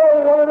 So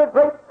one of the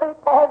great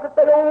St. Paul that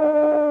said,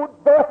 oh,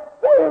 death,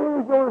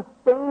 where is your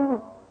sting?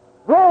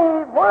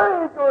 Grave,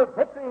 where is your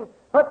victory?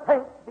 But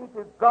thanks be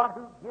to God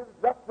who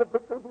gives us the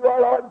victory through our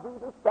Lord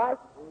Jesus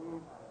Christ.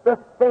 The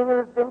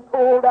stinger's been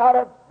pulled out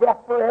of death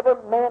for every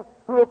man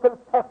who will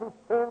confess his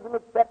sins and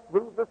accept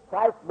Jesus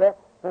Christ's death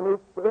and his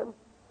sin.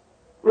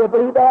 You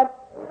believe that?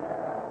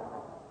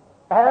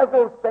 There's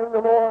no sting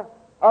no more.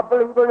 A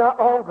believer not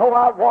long ago,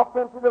 I walked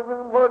into the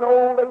room where an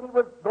old lady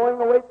was going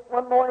away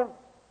one morning,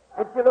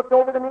 and she looked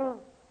over to me,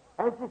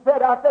 and she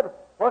said, I said,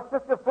 well,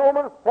 Sister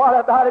Fullman, what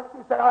about it?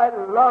 She said, I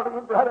love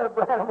you, Brother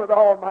Branham, with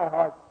all my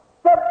heart.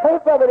 But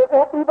think of it, it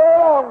won't be very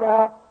long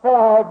now till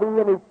I'll be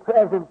in his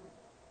presence.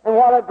 And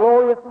what a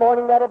glorious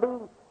morning that'll be,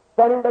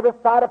 standing by the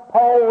side of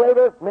Paul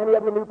Rader. Many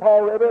of you knew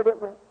Paul Rader,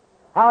 didn't you?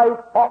 How he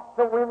fought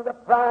to win the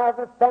prize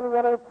and standing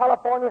there in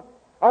California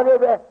under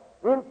the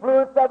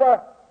influence of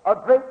a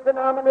great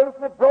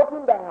denomination that broke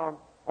him down.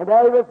 And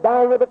there he was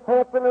dying of a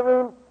cancer in the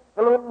room.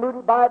 The little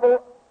Moody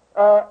Bible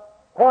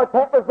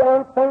quartet was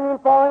down singing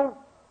for him.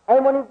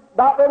 And when he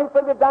got ready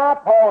for to die,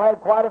 Paul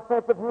had quite a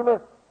sense of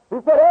humor. He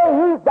said, hey,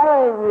 he's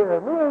dying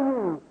here, me and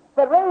you.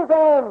 He said, raise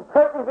them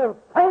curtains and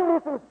sing me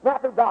some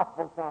snappy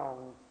gospel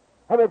songs.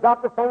 And they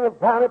got to singing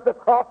down at the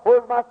cross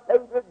where my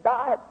Savior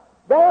died.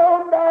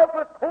 Down there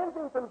for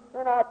cleansing from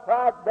sin I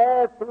cried,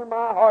 there through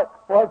my heart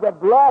was the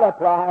blood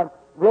applied.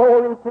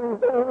 Glory to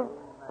him.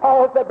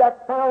 Paul said,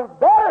 that sounds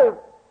better.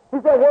 He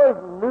said, where's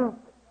Luke?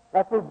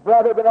 That's his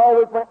brother that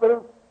always went with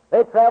him.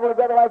 They traveled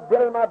together like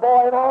Billy, my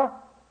boy, and all.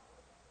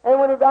 And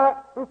when he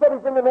said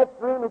he's in the next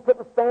room. He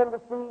couldn't stand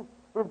to see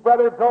his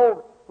brother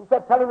drove. He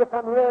said, tell him to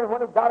come here. And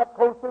when he got up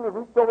close to him, he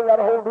reached over and got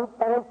a hold of Luke's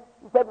hand.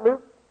 He said,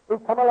 Luke,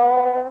 we've come a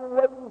long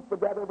ways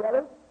together,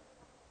 brother.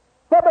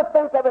 So but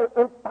think of it,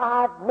 in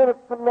 5 minutes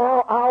from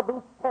now, I'll be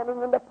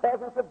standing in the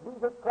presence of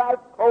Jesus Christ,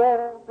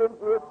 clothed in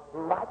his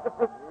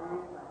righteousness.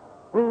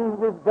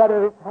 Squeezed his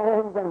brother's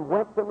hands and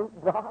went to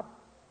meet God.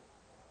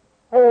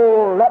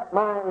 Oh, let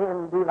my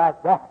end be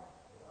like that.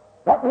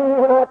 Let me,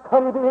 when I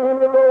come to the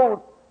end of the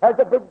road, there's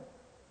a big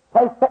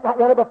place set right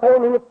there before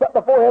me. It's set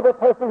before every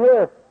person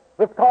here.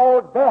 It's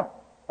called death.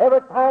 Every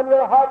time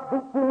your heart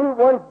beats, you move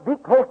one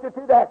beat closer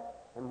to that.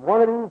 And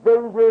one of these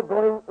days you're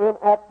going in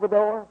at the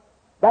door.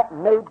 That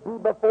may be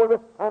before the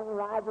sun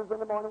rises in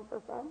the morning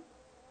for some.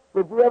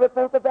 Did you ever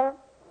think of that?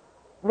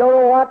 You don't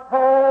know what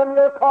time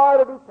your car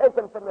will be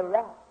taken from the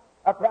wrath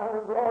of crown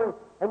and glory,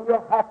 and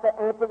you'll have to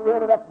answer the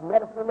end of that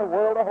medicine in the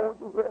world to hold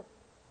you here.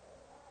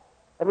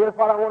 And here's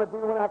what I want to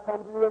do when I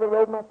come to the other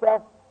road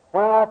myself.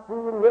 When I see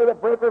and hear the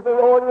breakers are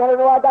roaring, I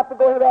know I got to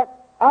go into that.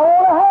 I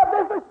want to have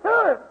this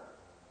assurance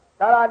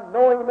that I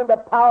know him in the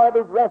power of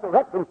his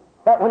resurrection,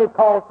 that when he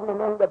calls from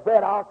among the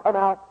dead, I'll come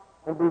out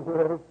and be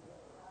his.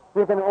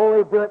 You can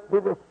only do it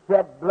through the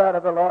shed blood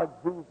of the Lord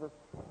Jesus.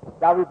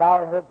 Shall we bow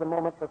our heads a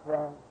moment for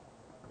prayer?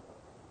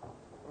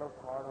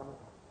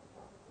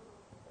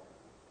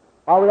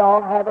 While we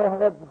all have our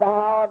heads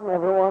bowed and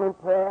everyone in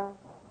prayer,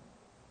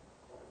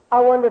 I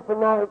wonder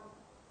tonight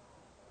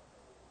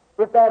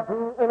if there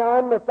be in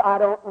our midst, I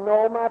don't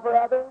know, my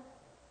brother,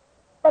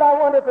 but I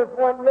wonder if there's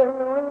one who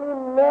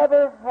really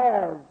never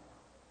has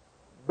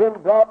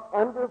been brought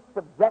under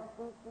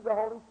subjection to the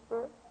Holy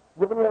Spirit,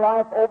 given your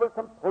life over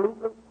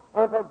completely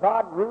until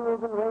God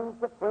rules and reigns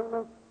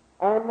supremely,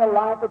 and the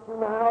life that you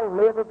now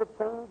live is a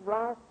changed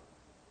life.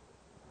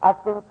 I've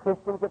seen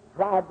Christians that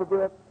tried to do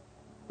it.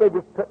 They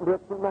just couldn't do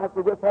it too much.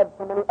 They just had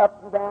so many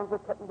ups and downs they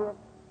couldn't do it.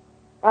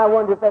 I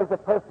wonder if there's a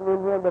person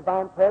in here in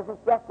divine presence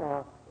just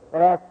now that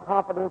has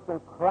confidence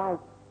in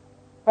Christ,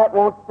 that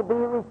wants to be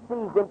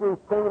received into his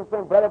kingdom,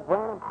 saying, Brother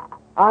Branham,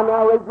 I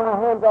now raise my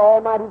hand to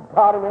Almighty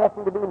God and ask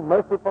him to be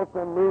merciful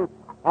to me.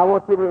 I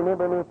want you to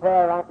remember me in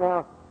prayer right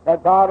now.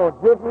 that God will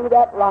give me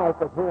that life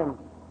of Him,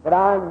 that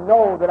I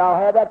know that I'll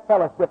have that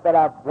fellowship that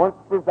I've once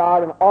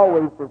desired and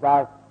always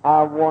desired.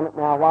 I want it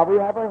now. While we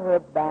have our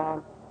heads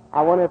bowed,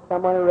 I want if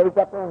someone to raise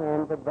up their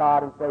hand to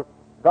God and say,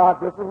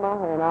 God, this is my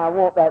hand. I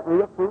want that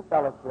real true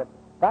fellowship.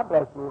 God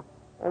bless you.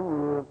 And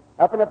you.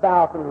 Up in the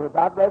balcony here,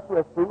 God bless you.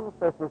 A student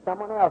sister,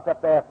 someone else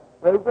up there,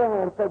 raise your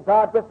hand and say,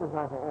 God, this is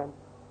my hand.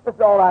 This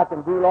is all I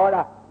can do, Lord.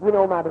 You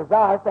know my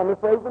desire, so I'm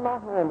just raising my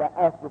hand to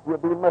ask if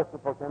you'll be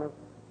merciful to me.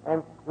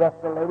 And yes,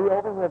 the lady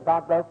over here,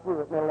 God bless you.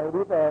 And the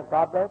lady there,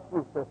 God bless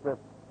you, sister.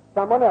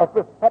 Someone else,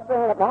 just put their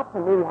hand up. Not to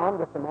me, I'm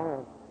just a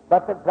man.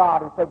 But to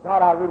God, and say,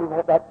 God, I really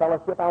want that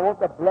fellowship. I want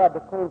the blood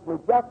to cleanse me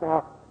just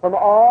now from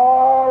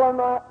all of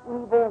my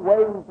evil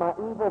ways, my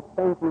evil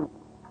thinking.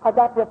 I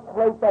got to a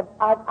place that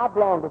I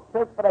belong to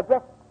church, but I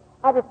just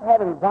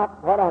haven't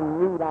got what I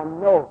need. I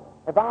know.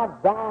 If I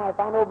die, if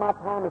I know my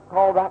time is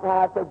called right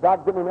now, I say,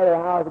 God, give me another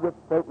hour to get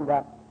straightened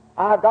up.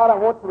 God, I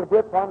want you to do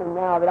it for me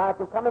now, that I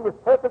can come in this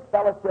perfect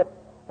fellowship,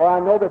 for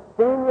I know that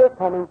soon you're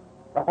coming.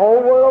 The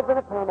whole world's in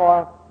a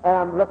turmoil, and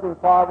I'm looking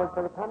forward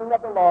to the coming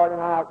of the Lord,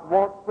 and I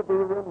want to be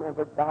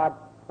remembered, God,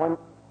 when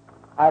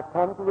I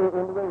come to the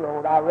end of the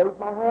road. I raise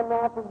my hand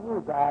now to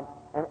you, God,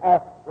 and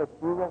ask that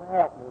you will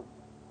help me.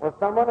 Or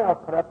someone else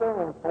put up their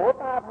hand. 4 or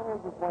 5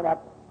 hands just went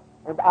up.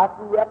 And I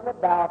see you up in the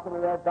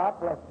balcony there. God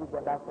bless you,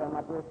 good out there,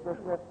 my dear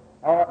sister.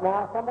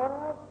 Now, someone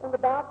else in the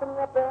balcony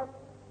up there,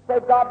 say,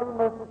 God, be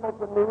merciful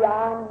to me.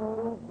 I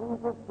need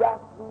Jesus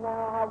just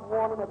now. I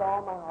want Him with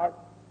all my heart.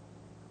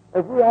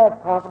 If you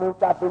have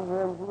confidence, I've been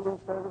here in healing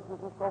services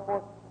and so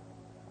forth.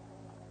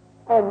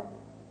 And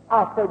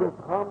I say this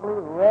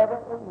humbly,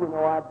 reverently. You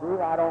know I do.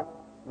 I don't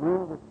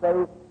mean to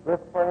say this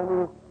for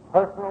any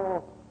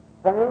personal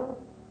thing.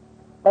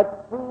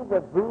 But see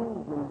the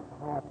visions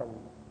happen.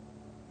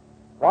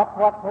 Watch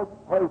what takes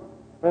place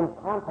in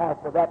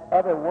contact with that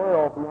other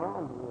world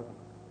beyond here.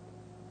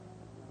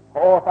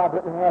 Oh, if I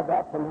didn't have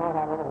that tonight,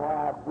 I don't know what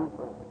I'd do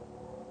for it.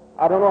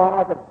 I don't know how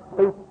I could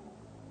face,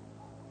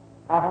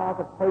 how I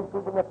could face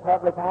even the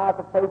public, how I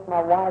could face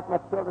my wife, my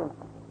children,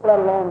 let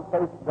alone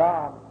face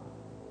God.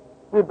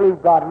 You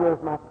believe God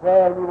hears my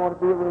prayer, and you want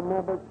to be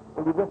remembered,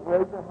 and you just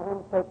raise your hand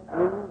and say,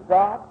 please,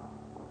 God.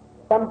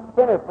 Some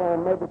sinner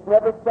friend maybe that's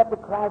never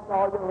accepted Christ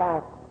all your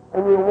life,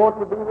 and you want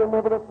to be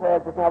remembered as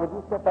prayers. Now, would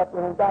you step up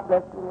there and God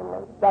bless you,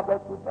 lady? God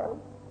bless you, brother.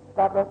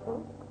 God bless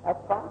you. That's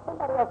fine.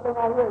 Somebody else say,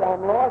 now, here I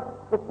am, Lord.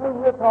 It's me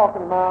you're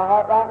talking to my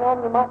heart right now,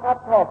 and you might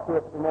not talk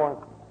to it anymore.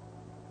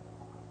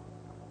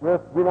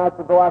 Just a few nights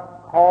ago, I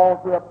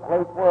called to a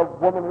place where a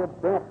woman had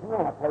been a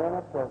piano player in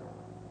a church.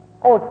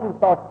 Oh, she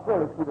thought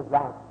surely she was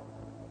right.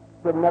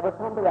 She'd never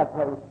come to that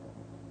place.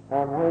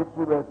 And when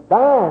she was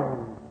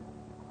dying,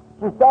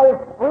 she started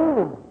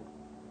screaming.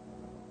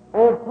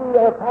 And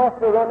her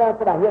pastor ran down and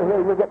said, here,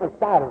 you're getting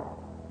excited.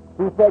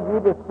 He said, you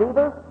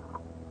deceiver?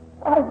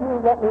 Why did you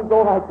let me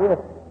go like this?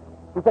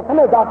 He said, come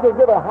here, doctor,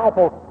 give her a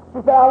hypo.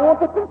 She said, I want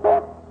to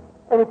confess.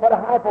 And he put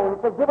a hypo, and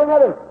he said, give her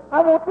another.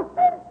 I want to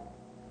say.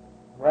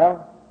 Well,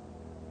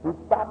 he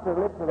stopped her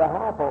lips with a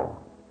hypo.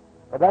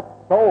 But that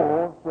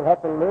soul, she'll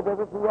have to live with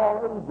it through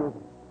all ages.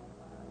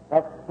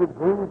 That she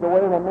grieved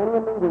away in a many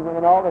a meeting when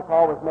an altar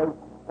call was made,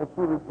 and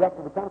she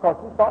rejected the come because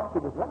she thought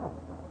she was right.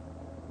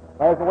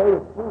 There's a way to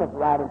see us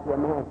right into a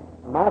man.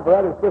 My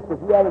brother and sisters,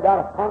 you haven't got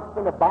a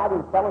constant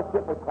abiding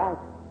fellowship with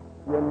Christ,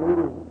 you're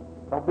needing.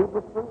 Don't be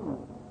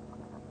deceived.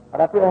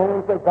 But if your hand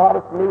and say, God,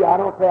 it's me, I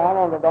don't care how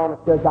long the dawn is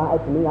still.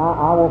 It's me.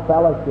 I want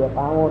fellowship.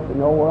 I want to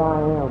know where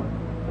I am.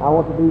 I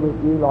want to be with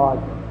you,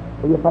 Lord.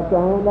 Will you put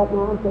your hand up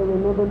now and say,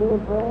 remember me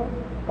in prayer?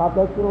 God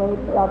bless you,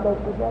 lady. God bless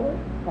you, brother.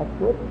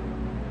 That's it.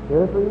 2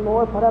 or 3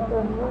 more put up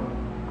their hands.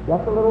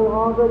 Just a little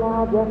longer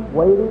now, just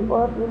waiting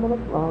for a few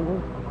minutes longer.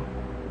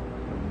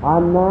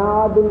 And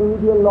now I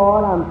believe you,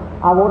 Lord.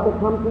 I want to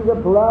come through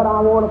the blood. I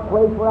want a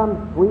place where I'm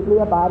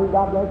sweetly abiding.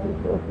 God bless you,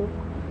 sister.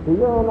 See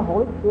you and the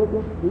Holy Spirit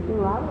just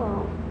speaking right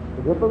along.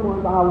 The different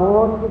ones. I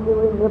want you to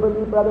remember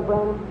me, Brother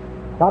Branham.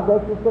 God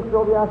bless you, sister,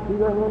 over here. I see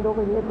your hand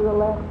over here to the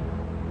left.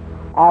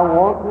 I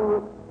want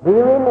to be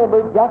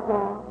remembered just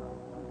now.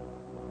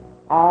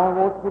 I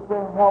want you to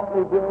help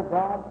me, dear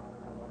God.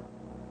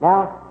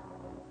 Now,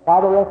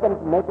 while the rest of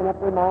them making up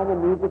their mind, the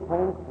music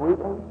playing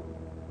sweetly.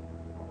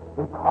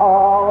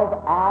 Because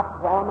I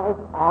promise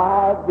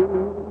I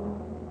believe.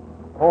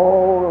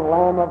 Oh,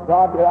 Lamb of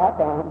God, here I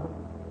come.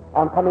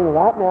 I'm coming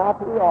right now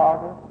to the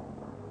altar.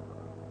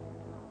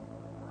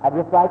 I'd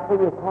just like for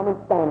you to come and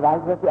stand right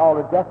here at the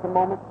altar just a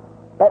moment.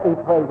 Let me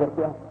pray with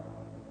you.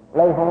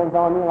 Lay hands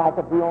on you like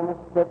a be on the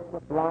sick, the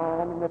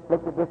blind, and the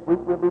afflicted. This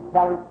week we'll be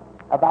telling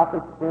about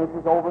the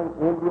experiences over in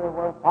India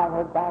where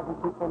 500,000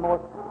 people more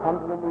come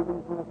to the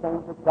meetings and the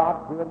things that God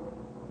did.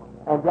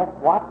 And just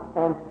watch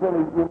and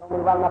surely, you know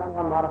me well enough,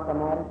 I'm not a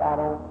fanatic. I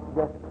don't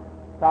just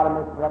try to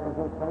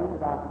misrepresent things.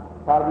 I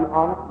try to be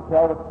honest and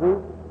tell the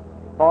truth.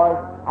 For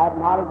I have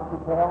knowledge to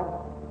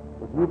tell.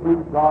 If you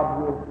believe God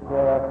is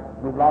there,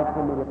 you'd like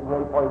for me to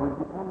pray for you.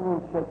 Would you come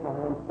here and shake my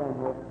hand, stand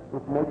here?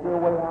 Just make your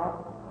way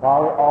out.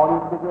 While the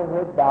audience with your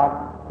head bowed,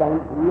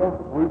 stand real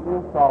sweetly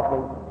and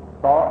softly.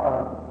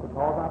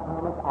 Because I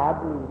promise, I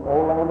believe.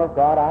 O Lamb of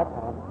God, I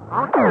come.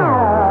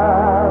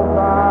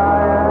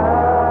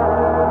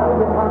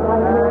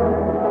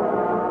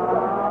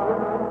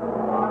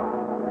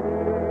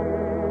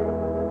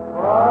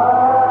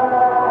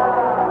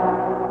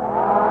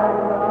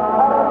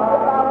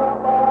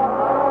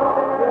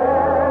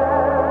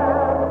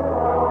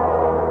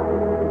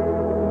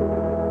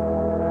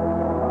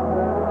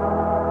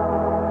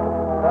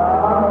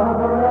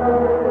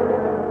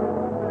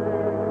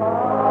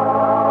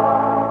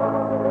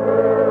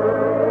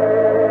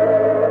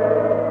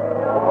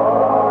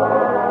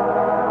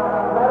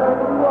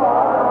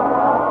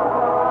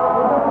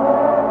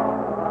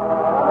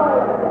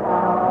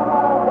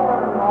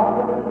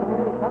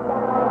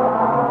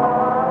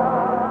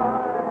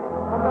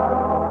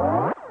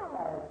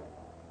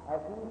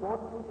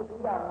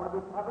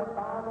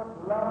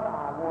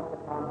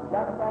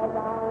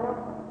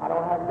 I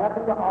don't have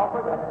nothing to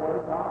offer. That's the way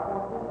God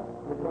wants it.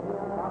 You give me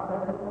a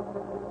confession.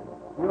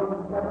 You'll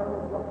never